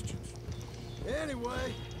questions.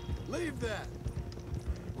 Anyway, leave that.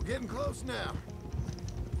 We're getting close now.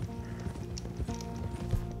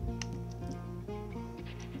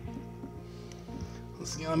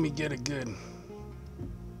 Let's see, let me get a good.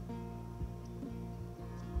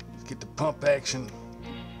 Let's get the pump action.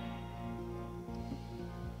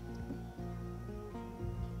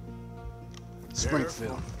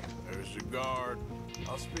 Springfield. There's the guard.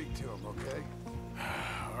 I'll speak to him, okay?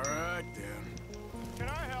 All right, then. Can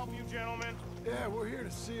I help you, gentlemen? Yeah, we're here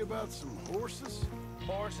to see about some horses.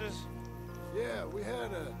 Horses? Yeah, we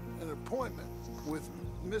had an appointment with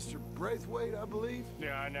Mr. Braithwaite, I believe.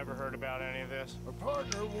 Yeah, I never heard about any of this. Our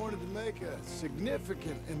partner wanted to make a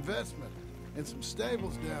significant investment in some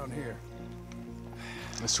stables down here.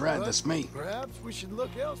 That's right, But that's me. Perhaps we should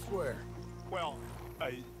look elsewhere. Well,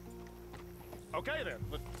 okay then.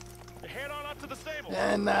 Let's head on up to the stable.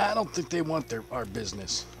 And I don't think they want our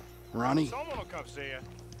business. Ronnie? Someone will come see you.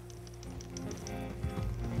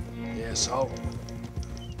 Yeah, so.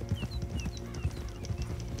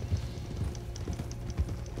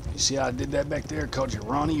 You see how I did that back there? Called you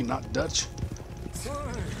Ronnie, you're not Dutch?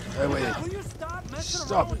 Hey, wait. Will you stop messing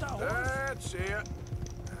Stop around it. with that horse? That's it.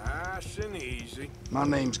 Nice and easy. My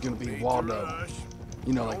name's gonna be Need to Waldo. rush.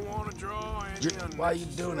 You know, like, Don't want to draw any why are you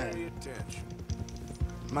doing that? unnecessary attention.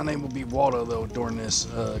 My name will be Waldo, though, during this.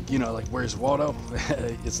 You know, like, where's Waldo?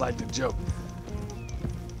 It's like the joke.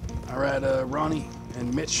 All right, Ronnie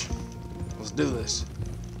and Mitch, let's do this.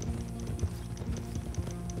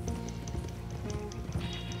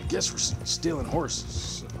 I guess we're stealing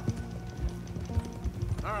horses.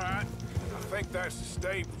 All right. I think that's the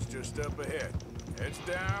stables just up ahead. Heads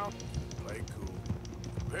down, play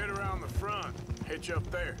cool. Head around the front, hitch up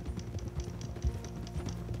there.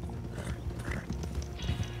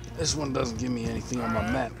 This one doesn't give me anything on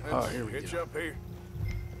my map. Oh, here we Hitch go. up here.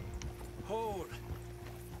 Hold.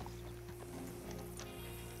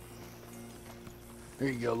 Here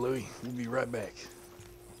you go, Louis. We'll be right back.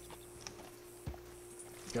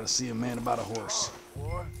 Gotta see a man about a horse.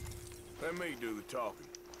 Boy, let me do the talking.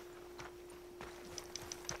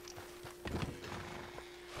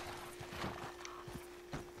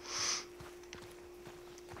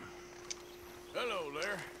 Hello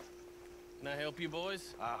there. Can I help you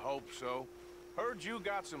boys? I hope so. Heard you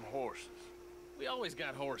got some horses. We always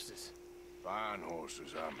got horses. Fine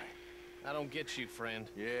horses, I mean. I don't get you, friend.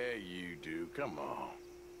 Yeah, you do. Come on.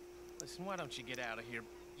 Listen, why don't you get out of here?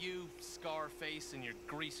 You, Scarface, and your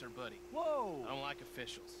greaser buddy. Whoa! I don't like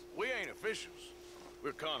officials. We ain't officials.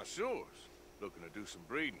 We're connoisseurs, looking to do some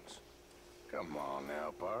breedings. Come on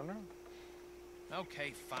now, partner.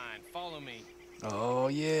 Okay, fine. Follow me. Oh,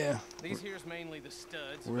 yeah. These here's mainly the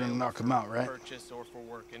studs. We're gonna available knock 'em for out, right? Purchase or for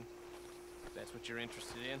working. If that's what you're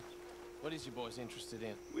interested in. What is you boys interested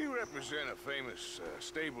in? We represent a famous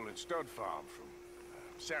stable and stud farm from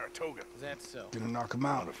Saratoga. Is that so? Gonna knock him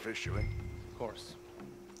out. Unofficially. Of course.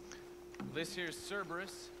 This here's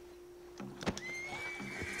Cerberus.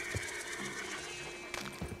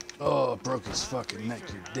 Oh, broke his fucking neck.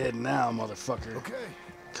 You're dead now, motherfucker. Okay.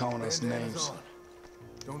 Calling us Bandana's names. on.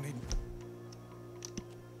 Don't need...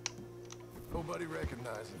 Nobody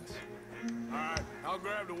recognizing us. All right, I'll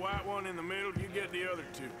grab the white one in the middle. You get the other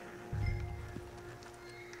two.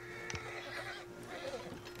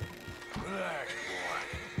 Relax, boy.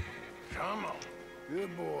 Come on.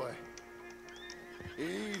 Good boy.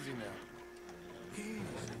 Easy now. Easy.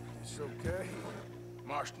 It's okay.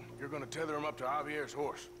 Marston, you're gonna tether him up to Javier's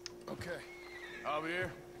horse. Okay.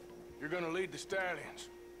 Javier, you're gonna lead the stallions.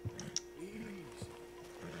 Easy.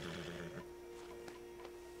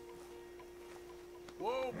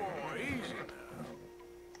 Whoa, boy, easy now.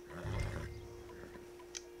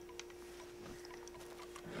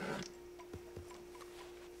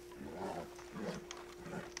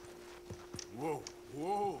 Whoa,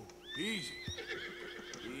 whoa, easy.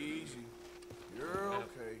 Easy. You're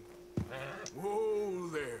okay. Whoa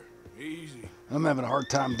there, easy. I'm having a hard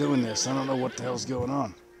time doing this. I don't know what the hell's going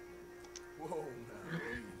on. Whoa now,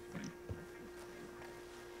 easy.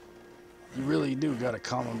 You really do gotta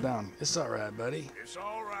calm him down. It's all right, buddy. It's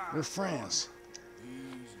all right. We're friends.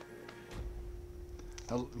 Easy.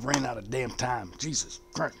 I ran out of damn time. Jesus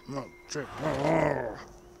Christ. No, shit.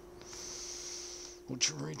 What's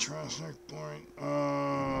your retrace point?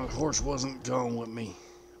 Horse wasn't going with me.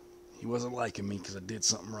 He wasn't liking me because I did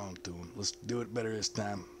something wrong to him. Let's do it better this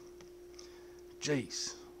time.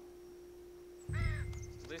 Jeez.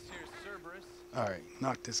 This here's Cerberus. All right,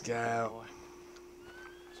 knock this guy out.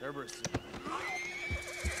 Cerberus.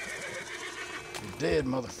 You're dead,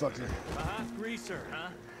 motherfucker. Greaser, huh?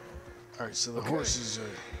 All right, so the horses are...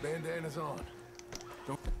 Bandana's on.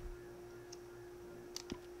 Don't...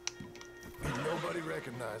 Ain't nobody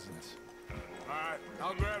recognizing us. All right,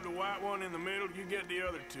 I'll grab the white one in the middle. You get the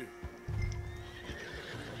other two.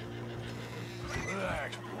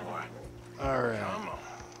 Relax, boy. All right. Come on.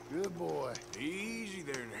 Good boy. Easy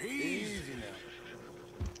there, now. Easy now.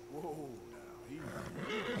 Whoa, now,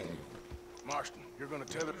 easy. Marston, you're gonna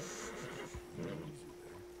tether...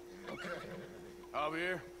 Okay.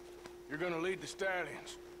 Javier, you're gonna lead the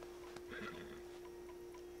stallions.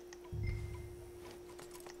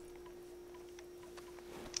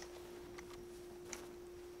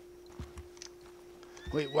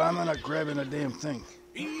 Wait, why am I not grabbing a damn thing?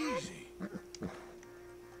 Easy.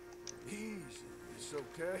 Easy. It's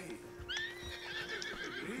okay.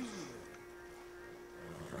 Easy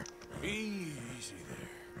there. Easy there.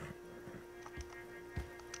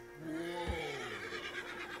 Whoa.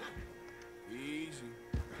 Easy.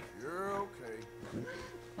 You're okay.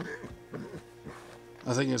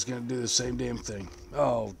 I think it's gonna do the same damn thing.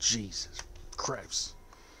 Oh, Jesus. Craps.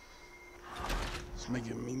 It's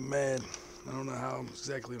making me mad. I don't know how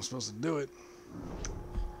exactly I'm supposed to do it.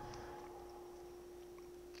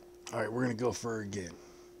 All right, we're gonna go for her again.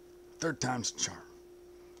 Third time's the charm.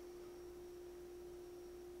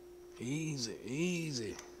 Easy,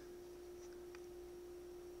 easy.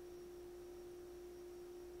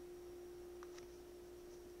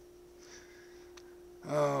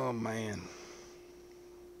 Oh, man.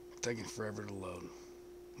 Taking forever to load.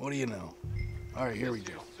 What do you know? All right, here we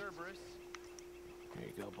go. Here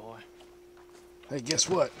you go, boy. Hey, guess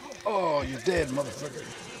what? Oh, you're dead, motherfucker.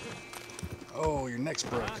 Oh, your neck's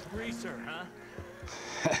broke. Greaser, huh?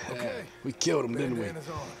 Okay. We killed him, didn't we? Bandana's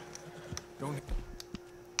on. Don't...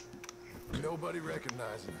 Nobody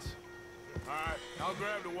recognizing us. All right, I'll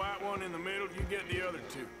grab the white one in the middle. You get the other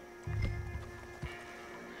two.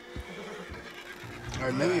 All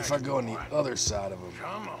right, maybe if I go on the other side of him.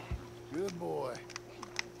 Come on. Good boy.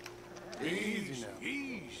 Easy now.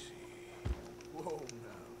 Easy. Whoa,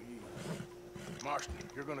 now, easy. Marston,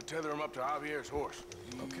 you're gonna tether him up to Javier's horse.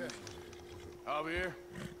 Okay. Javier,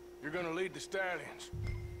 you're gonna lead the stallions.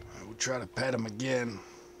 All right, we'll try to pat him again.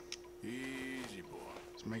 Easy, boy.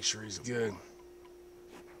 Let's make sure he's good.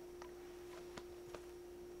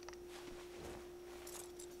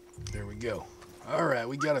 There we go. All right,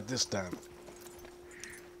 we got it this time.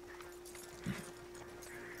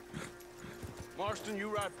 Marston, you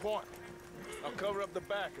ride point. I'll cover up the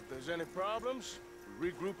back. If there's any problems,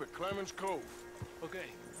 we regroup at Clemens Cove. Okay.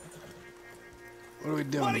 What are we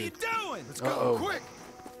doing? What are here? you doing? Let's Uh-oh. go, quick!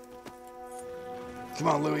 Come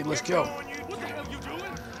on, Louis, let's go. What the hell you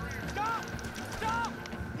doing? Stop! Stop!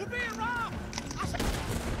 You're being robbed!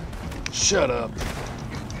 Shut up.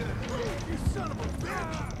 You son of a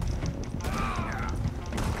bitch!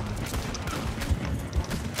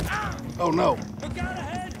 Oh, no. Look out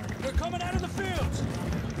ahead! They're coming out of the fields!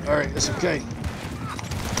 All right, it's okay.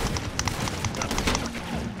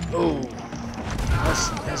 Oh,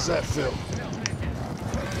 how's that feel?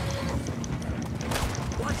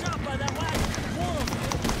 Watch out by that wagon! Whoa!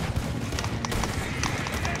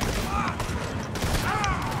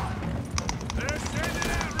 They're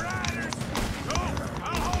sending out riders. Go,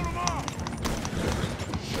 I'll hold them off.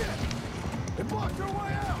 Shit! They blocked our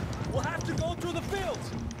way out! We'll have to go through the fields!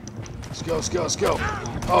 Let's go, let's go, let's go.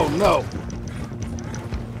 Oh, no.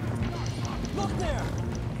 Look there!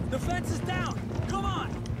 The fence is down! Come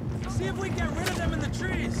on! See if we can get rid of them in the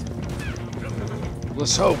trees!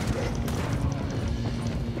 Let's hope.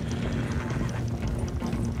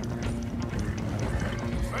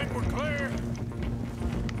 Think we're clear.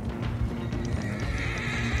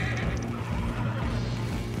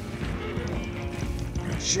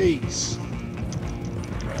 Jeez.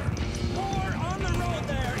 More on the road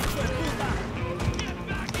there! Get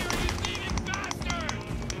back here, you thieving bastard!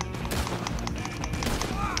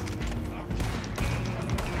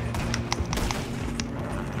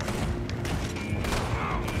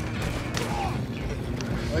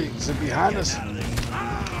 Wait, is it behind us?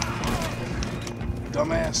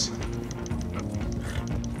 Dumbass.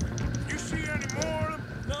 You see any more of them?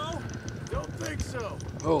 No? Don't think so.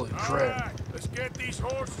 Holy All crap. right, let's get these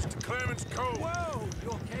horses to Clemens Cove. Whoa! You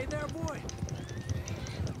okay there, boy?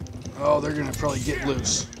 Oh, they're gonna probably get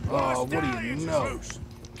loose. Oh, what do you Stallions is know? loose.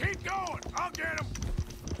 Keep going. I'll get them.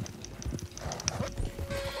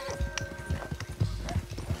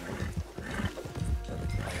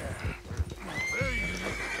 There you go.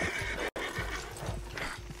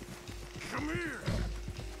 Come here.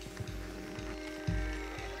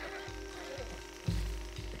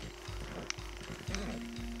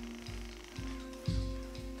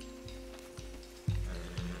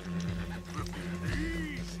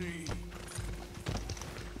 Easy.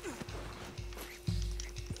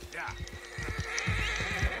 Yeah.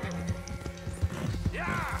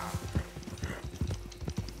 Yeah.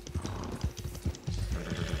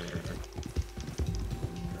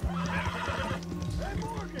 Hey,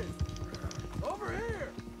 Morgan! Over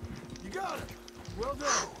here! You got it! Well done!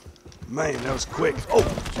 Man, that was quick.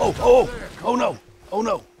 Oh no. Oh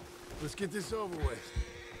no. Let's get this over with.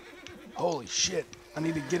 Holy shit. I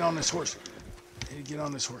need to get on this horse. I need to get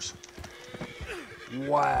on this horse.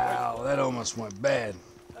 Wow, that almost went bad.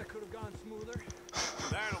 That could have gone smoother.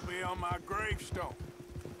 That'll be on my gravestone.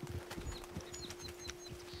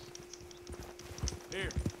 Here,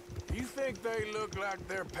 you think they look like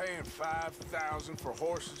they're paying $5,000 for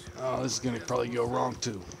horses? Oh, this is gonna probably go wrong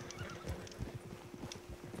too.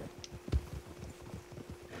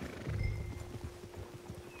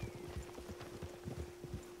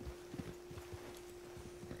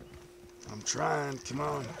 I'm trying, come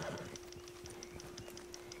on.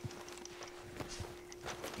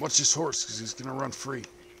 Watch this horse, because he's gonna run free.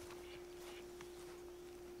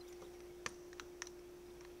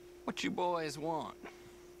 What you boys want?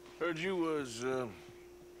 Heard you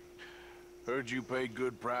pay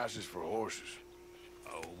good prices for horses.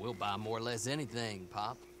 Oh, we'll buy more or less anything,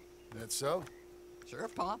 Pop. That so? Sure,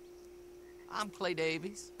 Pop. I'm Clay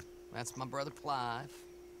Davies. That's my brother Clive.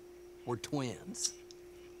 We're twins.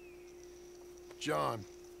 John,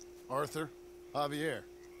 Arthur, Javier.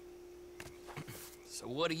 So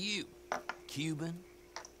what are you? Cuban?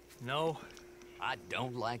 No. I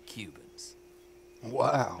don't like Cubans.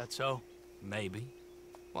 Wow. That's so? Maybe.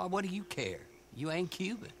 Why, what do you care? You ain't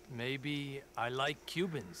Cuban. Maybe I like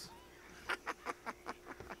Cubans.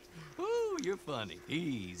 Ooh, you're funny.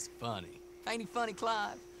 He's funny. Ain't he funny,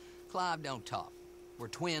 Clive? Clive don't talk. We're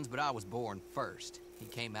twins, but I was born first. He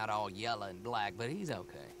came out all yellow and black, but he's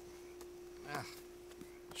okay.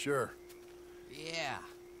 Sure. Yeah,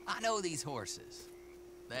 I know these horses.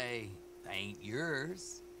 They ain't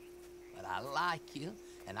yours, but I like you,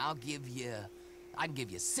 and I can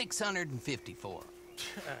give you 650 for them.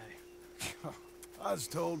 I was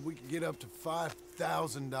told we could get up to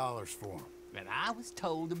 $5,000 for them. And I was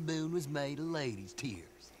told the moon was made of ladies' tears.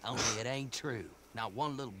 Only it ain't true. Not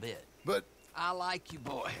one little bit. But I like you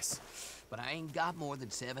boys, but I ain't got more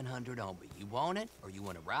than 700 on me. You want it, or you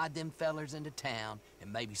want to ride them fellers into town,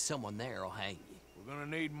 and maybe someone there'll hang you? We're gonna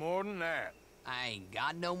need more than that. I ain't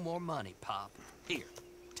got no more money, Pop. Here,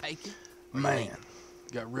 take it. Man,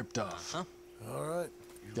 got ripped off. Huh? all right.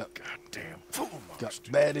 Got, Goddamn fool got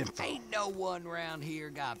bad info. Ain't no one around here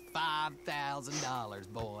got $5,000,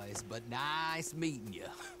 boys, but nice meeting you.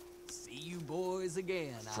 See you boys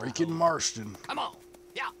again. Freaking Marston. Come on.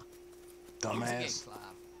 Yeah. Dumbass.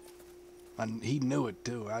 Again, He knew it,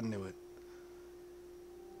 too. I knew it.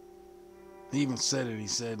 He even said it. He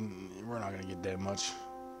said, we're not going to get that much.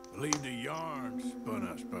 Believe the yarn spun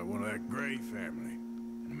us by one of that Gray family.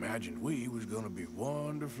 And imagined we was gonna be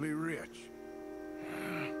wonderfully rich.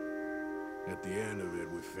 At the end of it,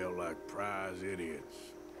 we felt like prize idiots.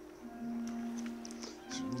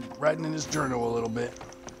 Writing in his journal a little bit.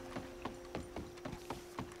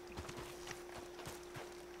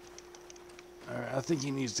 Alright, I think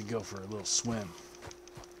he needs to go for a little swim.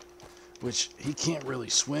 Which, he can't really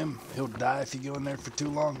swim. He'll die if you go in there for too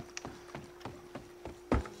long.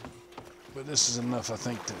 But this is enough, I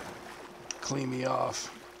think, to clean me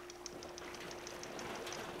off.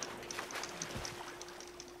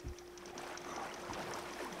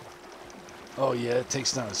 Oh yeah, it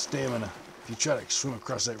takes down his stamina. If you try to swim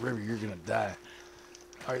across that river, you're gonna die.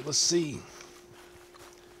 Alright, let's see.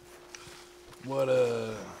 What,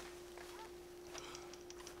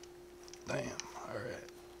 damn, alright.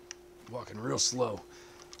 Walking real slow.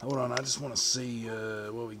 Hold on, I just want to see,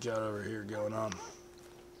 what we got over here going on.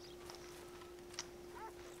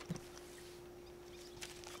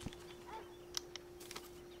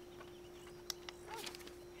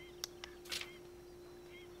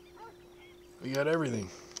 We got everything.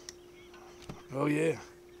 Oh, yeah.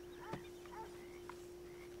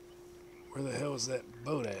 Where the hell is that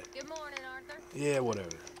boat at? Good morning, Arthur. Yeah, whatever.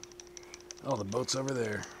 Oh, the boat's over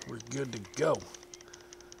there. We're good to go.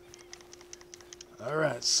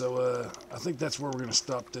 Alright, so, I think that's where we're going to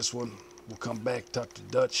stop this one. We'll come back, talk to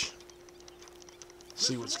Dutch.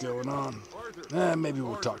 See what's going on. Maybe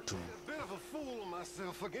we'll talk to him. Bit of a fool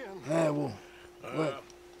myself again. We'll... What?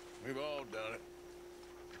 We've all done it.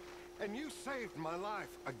 And you saved my life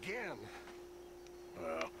again.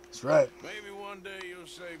 Well, that's right. Maybe one day you'll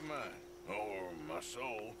save mine. Or my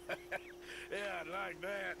soul. Yeah, I'd like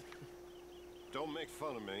that. Don't make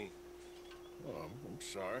fun of me. Oh, I'm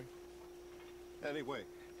sorry. Anyway,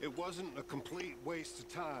 it wasn't a complete waste of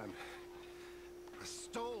time. I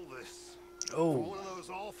stole this from one of those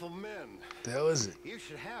awful men. The hell is it? You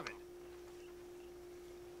should have it.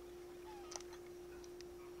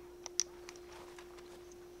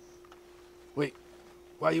 Wait,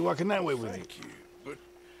 why are you walking that way with me? Thank you, but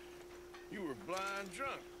you were blind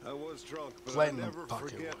drunk. I was drunk, but Platinum I never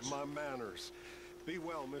pocket forget watch. my manners. Be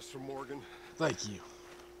well, Mr. Morgan. Thank you.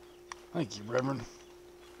 Thank you, Reverend.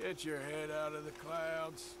 Get your head out of the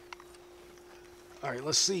clouds. Alright,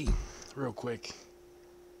 let's see real quick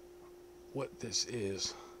what this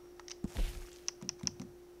is.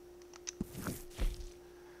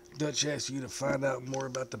 Dutch asked you to find out more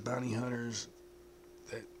about the bounty hunters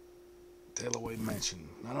that Tailaway mentioned.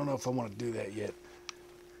 I don't know if I want to do that yet.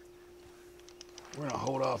 We're going to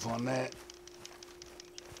hold off on that.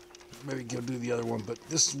 Maybe go do the other one, but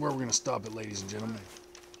this is where we're going to stop it, ladies and gentlemen.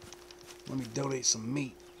 Let me donate some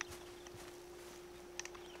meat.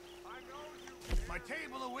 My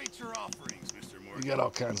table awaits your offerings, Mr. Morgan. We got all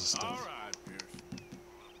kinds of stuff. All right, Pierce.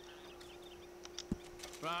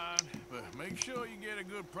 Fine, but make sure you get a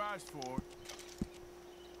good price for it.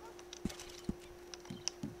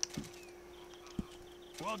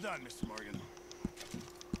 Well done, Mr. Morgan.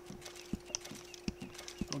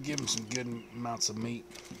 We'll give him some good amounts of meat.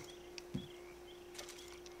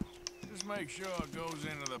 Just make sure it goes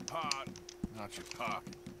into the pot, not your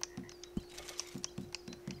pocket.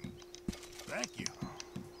 Thank you.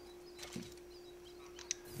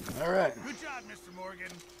 All right. Good job, Mr.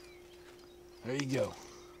 Morgan. There you go.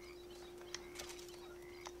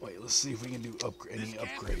 Wait, let's see if we can do any This camp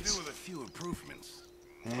upgrades. could do with a few improvements.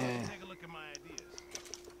 Eh. Take a look at my ideas.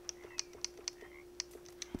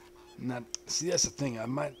 Now, see, that's the thing. I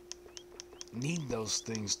might need those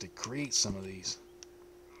things to create some of these.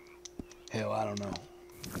 Hell, I don't know.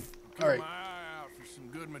 Keep All right. my eye out for some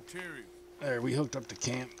good material. There, we hooked up the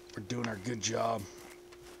camp. We're doing our good job.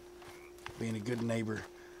 Being a good neighbor.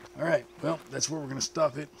 All right, well, that's where we're going to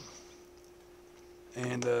stop it.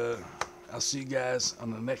 And I'll see you guys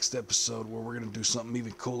on the next episode where we're going to do something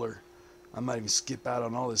even cooler. I might even skip out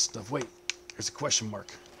on all this stuff. Wait, there's a question mark.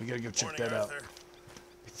 We got to go check that out.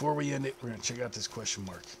 Before we end it, we're going to check out this question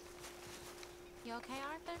mark. You okay,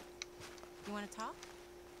 Arthur? You want to talk?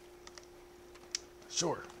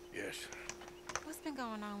 Sure. Yes. What's been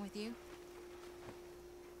going on with you?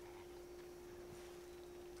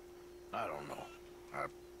 I don't know. I've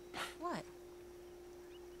What?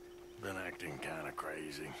 been acting kind of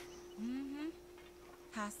crazy. Mm-hmm.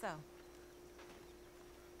 How so?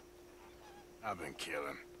 I've been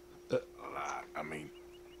killing a lot. I mean,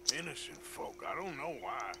 innocent folk. I don't know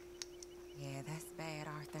why. Yeah, that's bad,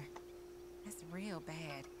 Arthur. That's real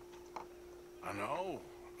bad. I know.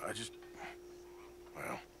 I just...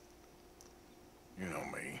 Well... You know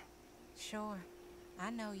me. Sure.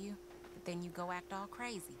 I know you. But then you go act all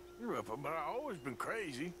crazy. But I've always been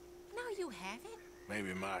crazy. No, you haven't.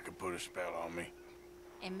 Maybe Mike could put a spell on me.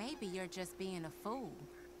 And maybe you're just being a fool.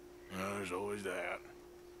 No, there's always that.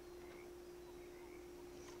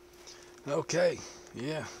 Okay,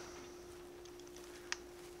 yeah.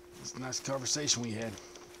 It's a nice conversation we had.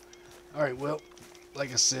 All right, well,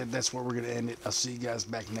 like I said, that's where we're going to end it. I'll see you guys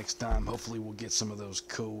back next time. Hopefully we'll get some of those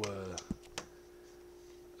cool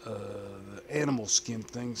animal skin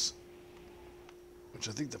things, which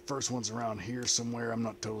I think the first one's around here somewhere. I'm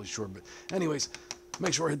not totally sure, but anyways,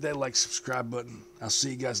 make sure to hit that like, subscribe button. I'll see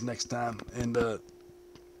you guys next time. And,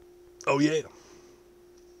 oh yeah.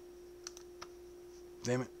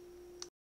 Damn it.